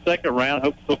forward to the second round.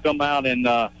 Hope we'll come out and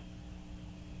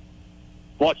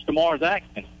watch tomorrow's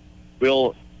action.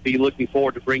 We'll be looking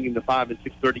forward to bringing the 5 and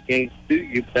 6:30 games to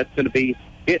you. That's going to be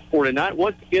it for tonight.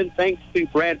 Once again, thanks to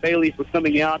Brad Bailey for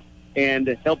coming out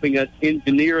and helping us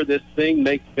engineer this thing,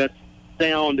 making us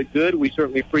sound good. We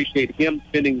certainly appreciate him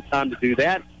spending the time to do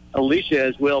that. Alicia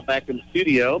as well back in the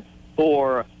studio.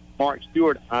 For Mark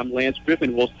Stewart, I'm Lance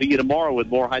Griffin. We'll see you tomorrow with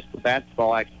more high school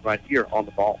basketball action right here on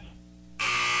the ball.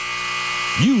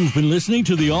 You've been listening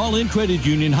to the All-In Credit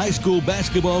Union High School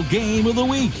Basketball Game of the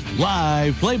Week.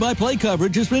 Live play-by-play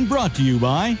coverage has been brought to you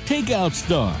by Takeout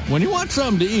Star. When you want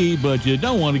something to eat but you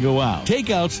don't want to go out,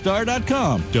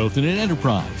 TakeOutStar.com. Dothan and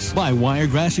Enterprise. By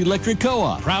Wiregrass Electric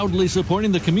Co-op, proudly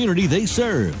supporting the community they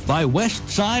serve. By West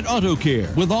Side Auto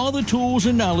Care, with all the tools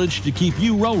and knowledge to keep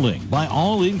you rolling. By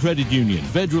All-In Credit Union,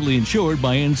 federally insured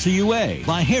by NCUA.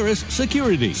 By Harris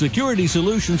Security, security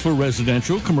solutions for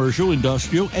residential, commercial,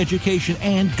 industrial, education,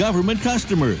 and government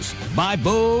customers. By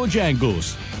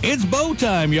Bojangles. It's bow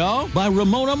time, y'all. By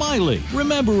Ramona Miley.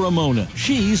 Remember Ramona,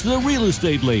 she's the real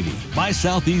estate lady. By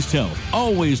Southeast Health,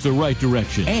 always the right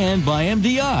direction. And by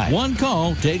MDI, one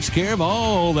call takes care of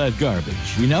all that garbage.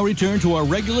 We now return to our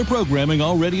regular programming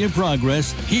already in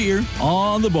progress here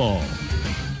on the ball.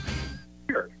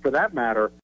 For that matter,